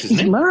twice, hasn't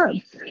he? He's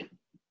mad.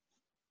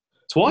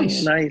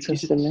 Twice. Yeah, no, he's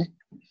interesting.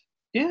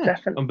 Yeah,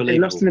 definitely. unbelievable. He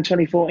lost in the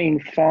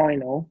 2014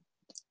 final.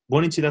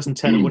 One in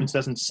 2010 and one in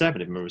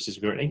 2007, if I remember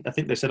correctly. I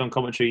think they said on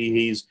commentary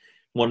he's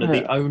one of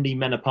the only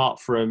men apart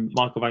from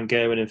Michael Van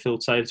Gerwen and Phil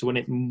Taylor to win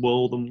it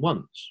more than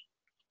once.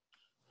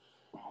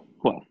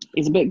 Well,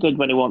 he's a bit good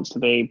when he wants to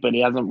be, but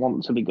he hasn't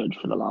wanted to be good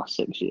for the last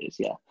 6 years,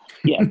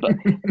 yeah. But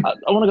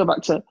I want to go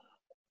back to,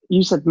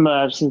 you said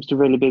Merv seems to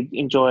really be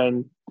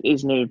enjoying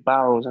his new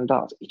barrels and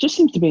darts. He just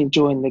seems to be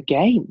enjoying the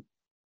game.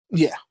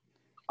 Yeah.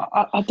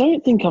 I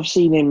don't think I've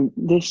seen him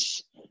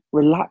this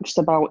relaxed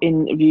about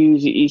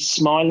interviews. He's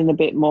smiling a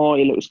bit more.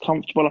 He looks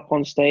comfortable up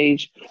on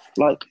stage.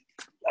 Like,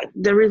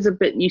 there is a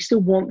bit, you still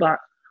want that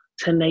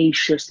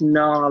tenacious,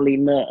 gnarly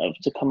Merv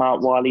to come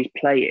out while he's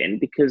playing,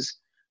 because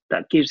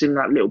that gives him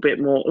that little bit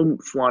more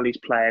oomph while he's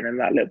playing and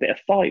that little bit of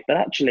fight. But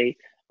actually,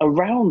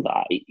 around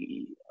that,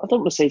 I don't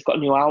want to say he's got a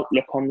new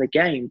outlook on the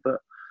game, but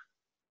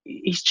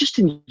he's just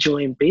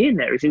enjoying being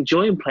there. He's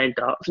enjoying playing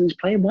darts and he's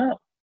playing well.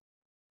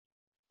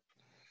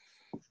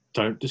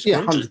 Don't disagree.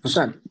 Yeah,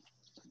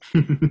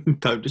 100%.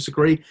 Don't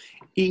disagree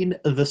in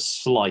the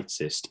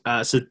slightest.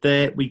 So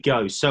there we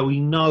go. So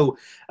we know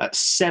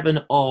 7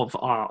 of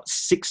our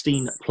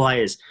 16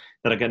 players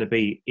that are going to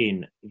be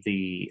in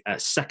the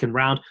second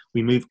round.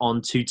 We move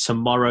on to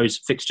tomorrow's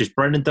fixtures.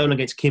 Brendan Dolan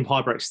against Kim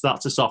Hybrecht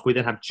starts us off. We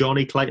then have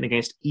Johnny Clayton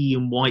against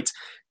Ian White.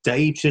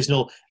 Dave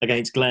Chisnell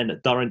against Glenn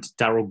Durrant.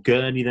 Daryl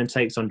Gurney then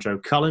takes on Joe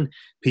Cullen.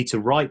 Peter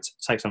Wright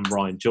takes on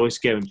Ryan Joyce.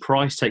 Gavin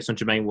Price takes on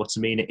Jermaine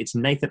Watsamina. It's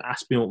Nathan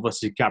Aspinall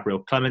versus Gabriel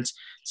Clements.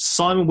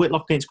 Simon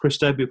Whitlock against Chris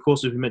Dobie. Of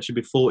course, as we mentioned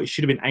before, it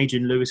should have been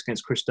Adrian Lewis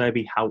against Chris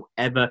Dobie.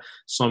 However,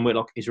 Simon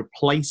Whitlock is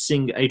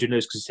replacing Adrian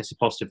Lewis because he's tested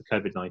positive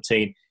for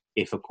COVID-19.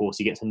 If, of course,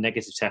 he gets a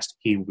negative test,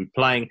 he will be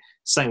playing.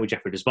 Same with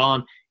Jeffrey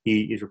Desvan.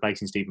 He is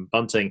replacing Stephen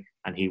Bunting,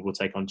 and he will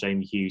take on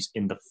Jamie Hughes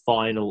in the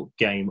final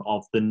game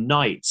of the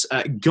night.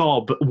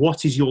 Gob,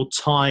 what is your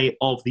tie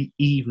of the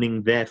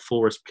evening there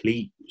for us,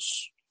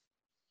 please?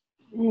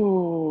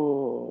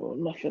 Oh,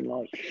 nothing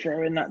like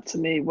throwing that to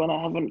me when I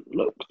haven't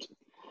looked.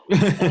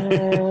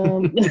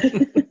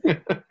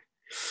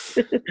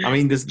 I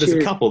mean, there's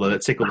a couple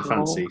that tickle the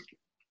fancy.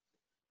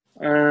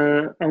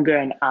 I'm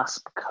going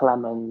Asp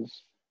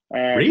Clemens.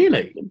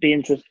 Really? Be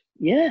interesting.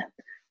 Yeah,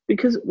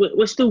 because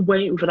we're still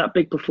waiting for that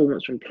big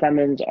performance from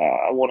Clemens.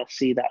 I want to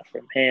see that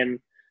from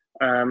him.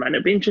 And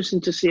it'd be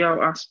interesting to see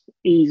how Asp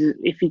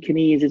if he can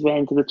ease his way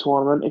into the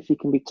tournament, if he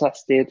can be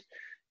tested.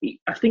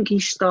 I think he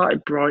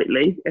started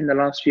brightly in the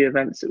last few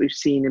events that we've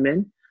seen him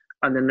in,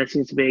 and then there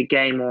seems to be a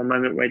game or a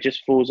moment where it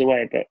just falls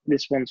away. But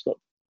this one's got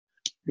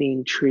the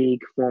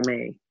intrigue for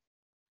me.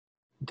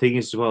 The thing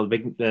is, as well,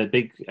 the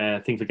big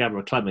thing for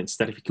Gabriel Clemens is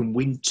that if he can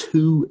win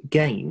 2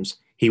 games,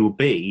 he will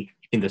be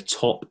in the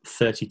top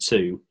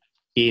 32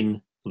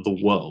 in the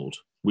world,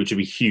 which would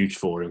be huge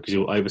for him because he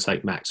will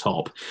overtake Max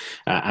Hopp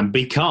and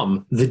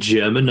become the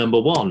German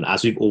 #1,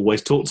 as we've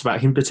always talked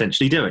about him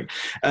potentially doing.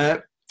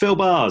 Phil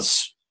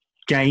Bars,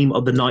 game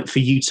of the night for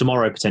you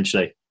tomorrow,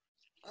 potentially.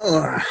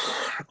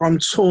 I'm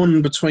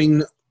torn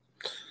between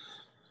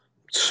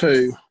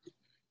 2.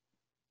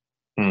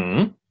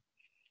 Mm.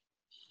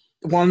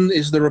 One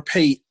is the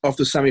repeat of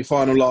the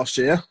semi-final last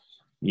year.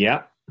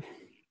 Yeah.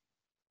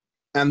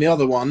 And the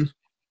other one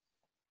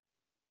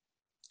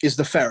is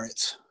the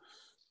Ferret.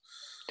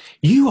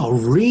 You are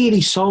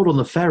really sold on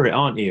the Ferret,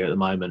 aren't you, at the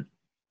moment?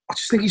 I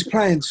just think he's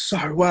playing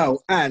so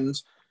well, and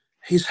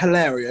he's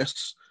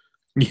hilarious.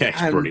 Yeah,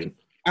 he's brilliant.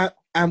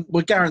 And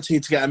we're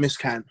guaranteed to get a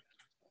miscount.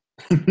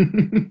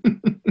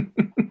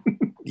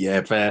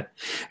 Yeah, fair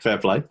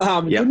play.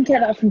 Didn't get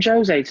that from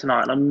Jose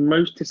tonight, and I'm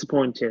most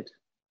disappointed.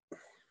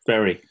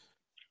 Very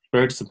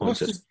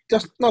disappointed.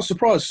 Just not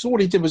surprised. So all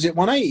he did was hit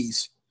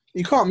 180s.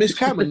 You can't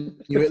miscount when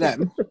you hit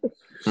them.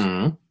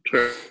 Mm.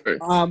 True.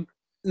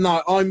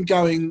 No, I'm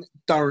going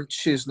Durrant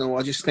Chisnell.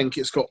 I just think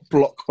it's got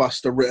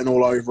blockbuster written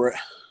all over it.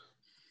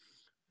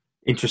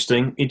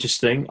 Interesting.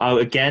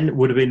 Again,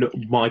 would have been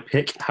my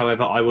pick.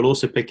 However, I will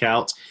also pick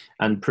out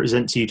and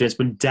present to you,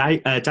 gentlemen,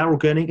 Daryl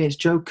Gurney against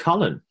Joe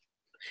Cullen.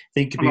 I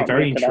think it could be a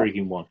very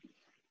intriguing one.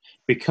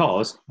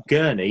 Because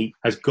Gurney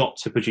has got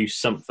to produce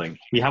something.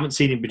 We haven't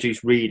seen him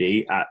produce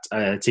really at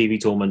a TV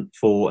tournament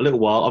for a little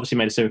while. Obviously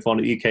made a semi-final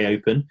at the UK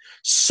Open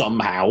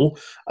somehow.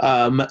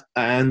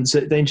 And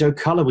then Joe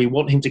Cullen, we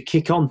want him to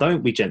kick on,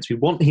 don't we, gents? We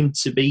want him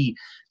to be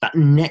that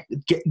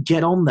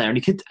get on there. And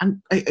he could,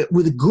 and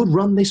with a good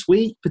run this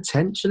week,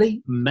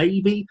 potentially,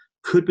 maybe,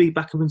 could be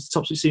back up into the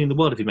top 16 in the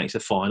world if he makes a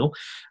final.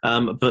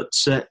 But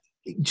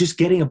just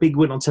getting a big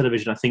win on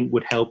television, I think,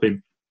 would help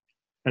him.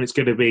 And it's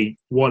going to be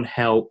one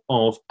hell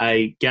of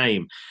a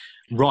game.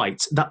 Right,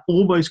 that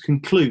almost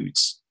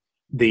concludes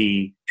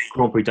the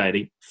Grand Prix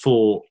Daily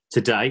for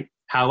today.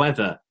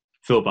 However,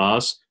 Phil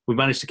Bars, we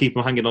managed to keep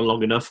them hanging on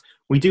long enough.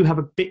 We do have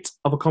a bit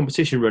of a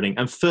competition running.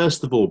 And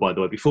first of all, by the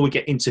way, before we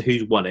get into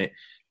who's won it,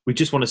 we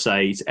just want to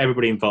say to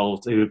everybody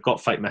involved who have got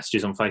fake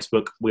messages on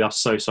Facebook, we are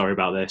so sorry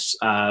about this.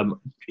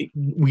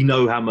 We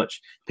know how much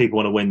people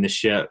want to win this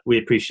shirt. We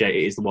appreciate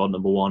it is the world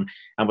 #1.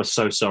 And we're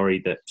so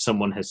sorry that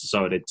someone has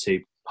decided to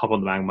hop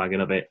on the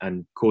bandwagon of it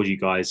and cause you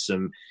guys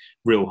some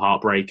real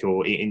heartbreak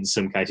or in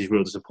some cases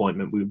real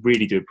disappointment. We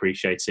really do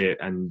appreciate it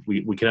and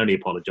we can only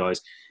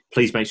apologise.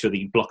 Please make sure that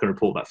you block and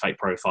report that fake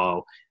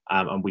profile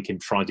and we can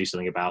try and do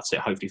something about it.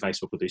 Hopefully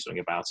Facebook will do something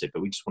about it,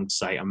 but we just want to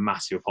say a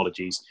massive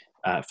apologies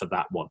for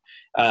that one.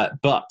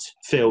 But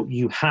Phil,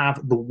 you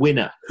have the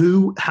winner.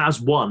 Who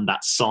has won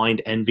that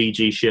signed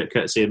NVG shirt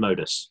courtesy of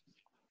Modus?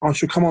 I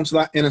shall come on to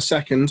that in a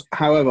second.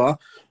 However,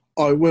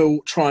 I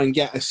will try and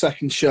get a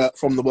second shirt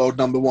from the world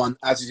 #1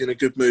 as he's in a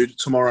good mood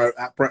tomorrow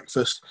at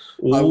breakfast.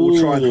 Ooh. I will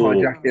try and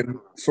hijack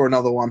him for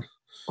another one.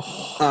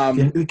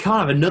 We can't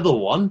have another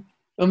one.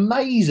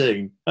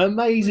 Amazing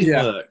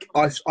work.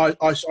 I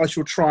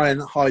shall try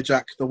and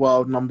hijack the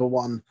world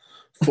 #1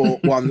 for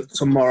one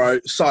tomorrow.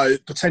 So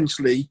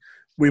potentially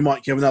we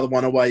might give another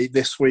one away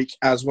this week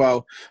as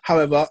well.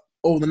 However,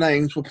 all the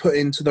names were put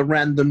into the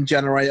random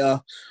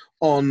generator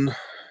on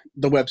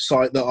the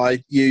website that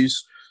I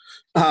use.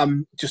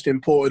 Just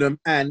imported them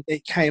and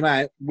it came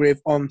out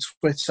with on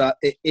Twitter.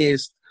 It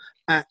is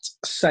at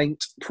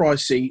Saint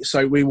Pricey.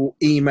 So we will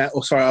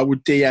I will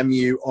DM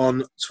you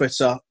on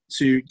Twitter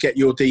to get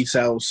your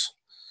details.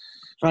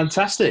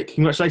 Fantastic.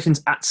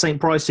 Congratulations at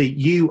Saint Pricey.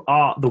 You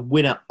are the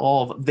winner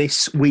of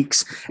this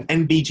week's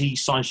NVG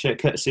signed shirt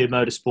courtesy of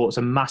Motorsports.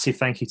 A massive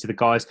thank you to the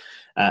guys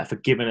for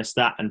giving us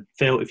that. And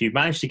Phil, if you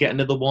manage to get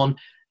another one,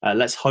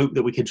 let's hope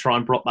that we can try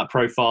and block that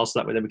profile so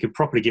that way then we can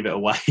properly give it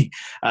away.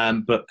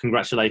 But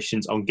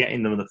congratulations on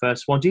getting them on the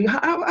first one.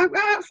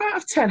 Out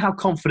of 10, how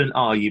confident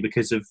are you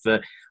because of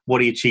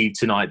what he achieved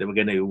tonight that we're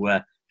going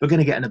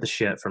to get another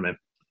shirt from him?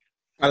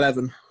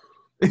 11.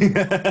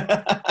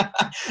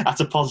 That's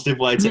a positive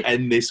way to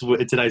end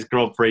today's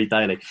Grand Prix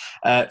Daily.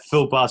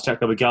 Phil Bars,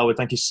 Jack McGowan,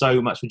 thank you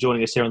so much for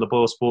joining us here on the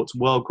Boyle Sports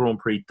World Grand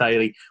Prix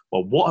Daily.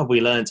 Well, what have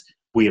we learnt?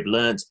 We have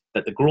learnt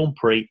that the Grand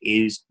Prix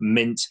is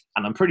mint.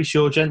 And I'm pretty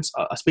sure, gents,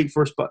 I speak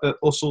for us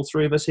all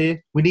three of us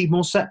here, we need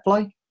more set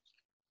play.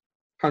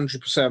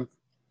 100%.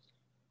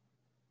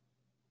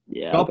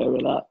 Yeah, I'll go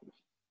with that.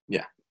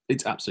 Yeah,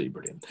 It's absolutely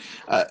brilliant.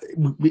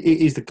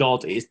 It is the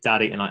God, it is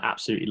Daddy, and I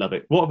absolutely love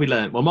it. What have we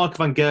learned? Well,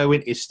 Michael van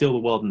Gerwen is still the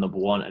world number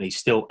one, and he's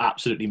still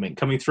absolutely mint.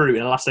 Coming through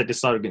in a last day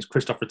decided against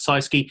Christoph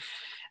Ratajski.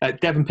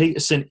 Devin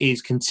Peterson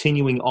is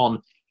continuing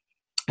on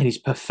in his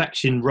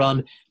perfection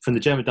run from the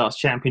German Darts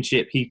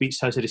Championship. He beats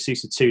Jose de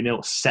Sousa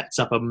 2-0, sets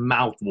up a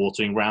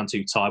mouth-watering round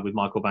 2 tie with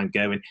Michael van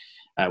Gerwen,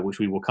 which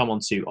we will come on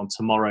to on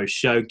tomorrow's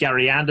show.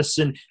 Gary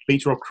Anderson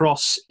beats Rob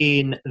Cross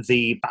in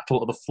the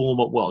Battle of the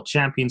Former World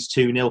Champions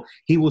 2-0.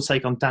 He will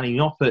take on Danny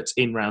Noppert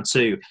in round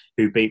 2,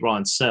 who beat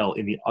Ryan Searle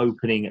in the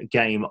opening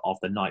game of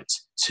the night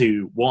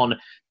 2-1.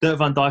 Dirk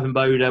van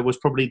Dijvenbode was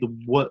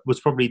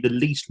probably the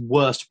least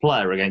worst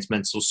player against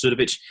Mensur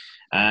Suljovic,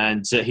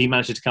 and he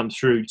managed to come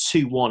through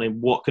 2-1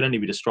 in what could only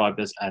be described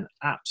as an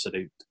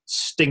absolute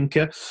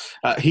stinker.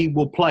 He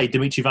will play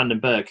Dimitri van den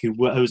Berg, who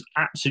was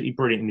absolutely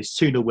brilliant in his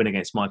 2-0 win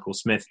against Michael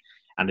Smith.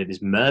 And it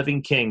is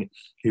Mervyn King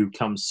who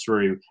comes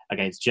through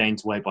against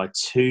James Way by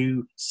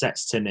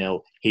 2-0.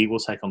 He will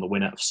take on the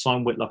winner of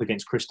Simon Whitlock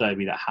against Chris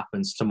Davey. That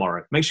happens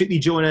tomorrow. Make sure you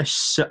join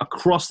us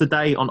across the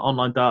day on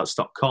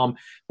onlinedarts.com.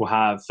 We'll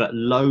have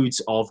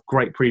loads of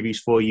great previews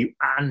for you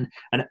and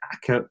an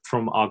ACCA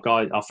from our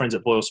friends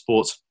at Boyle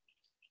Sports,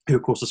 who,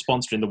 of course, are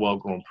sponsoring the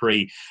World Grand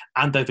Prix.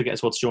 And don't forget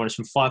as well to join us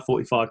from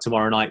 5:45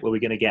 tomorrow night, where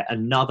we're going to get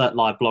another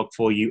live blog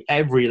for you,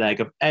 every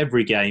leg of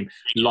every game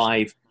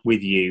live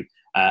with you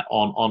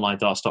on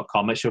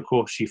onlinedarts.com. Make sure, of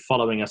course, you're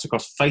following us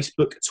across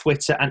Facebook,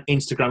 Twitter, and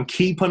Instagram.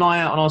 Keep an eye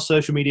out on our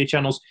social media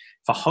channels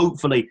for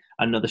hopefully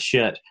another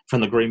shirt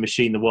from the Green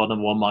Machine, the world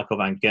number one, Michael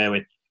van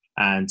Gerwen.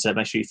 And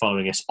make sure you're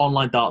following us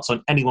Online Darts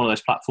on any one of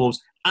those platforms.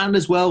 And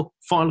as well,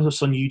 follow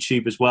us on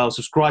YouTube as well.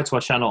 Subscribe to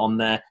our channel on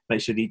there.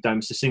 Make sure that you don't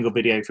miss a single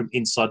video from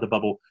Inside the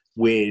Bubble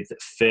with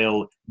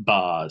Phil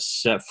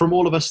Bars. From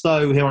all of us,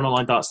 though, here on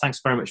Online Darts, thanks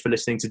very much for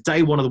listening to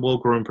day one of the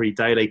World Grand Prix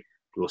Daily.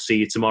 We will see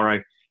you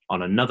tomorrow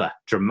on another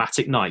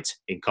dramatic night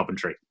in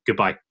Coventry.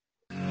 Goodbye.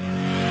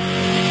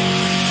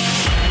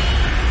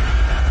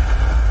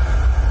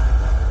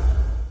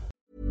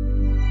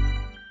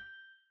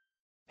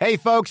 Hey,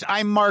 folks,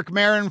 I'm Mark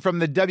Maron from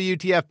the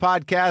WTF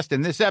Podcast,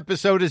 and this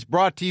episode is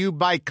brought to you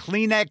by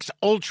Kleenex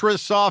Ultra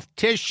Soft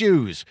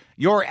Tissues,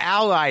 your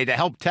ally to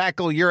help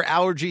tackle your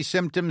allergy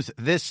symptoms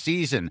this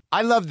season.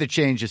 I love the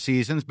change of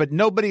seasons, but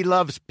nobody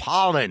loves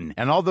pollen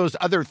and all those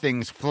other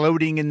things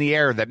floating in the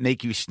air that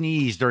make you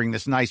sneeze during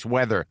this nice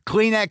weather.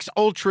 Kleenex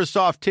Ultra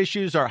Soft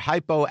Tissues are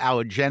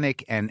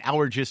hypoallergenic and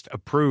allergist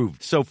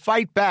approved, so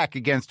fight back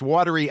against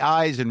watery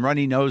eyes and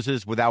runny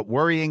noses without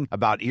worrying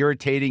about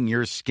irritating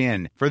your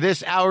skin. For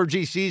this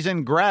allergy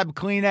season, grab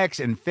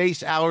Kleenex and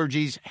face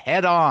allergies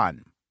head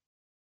on.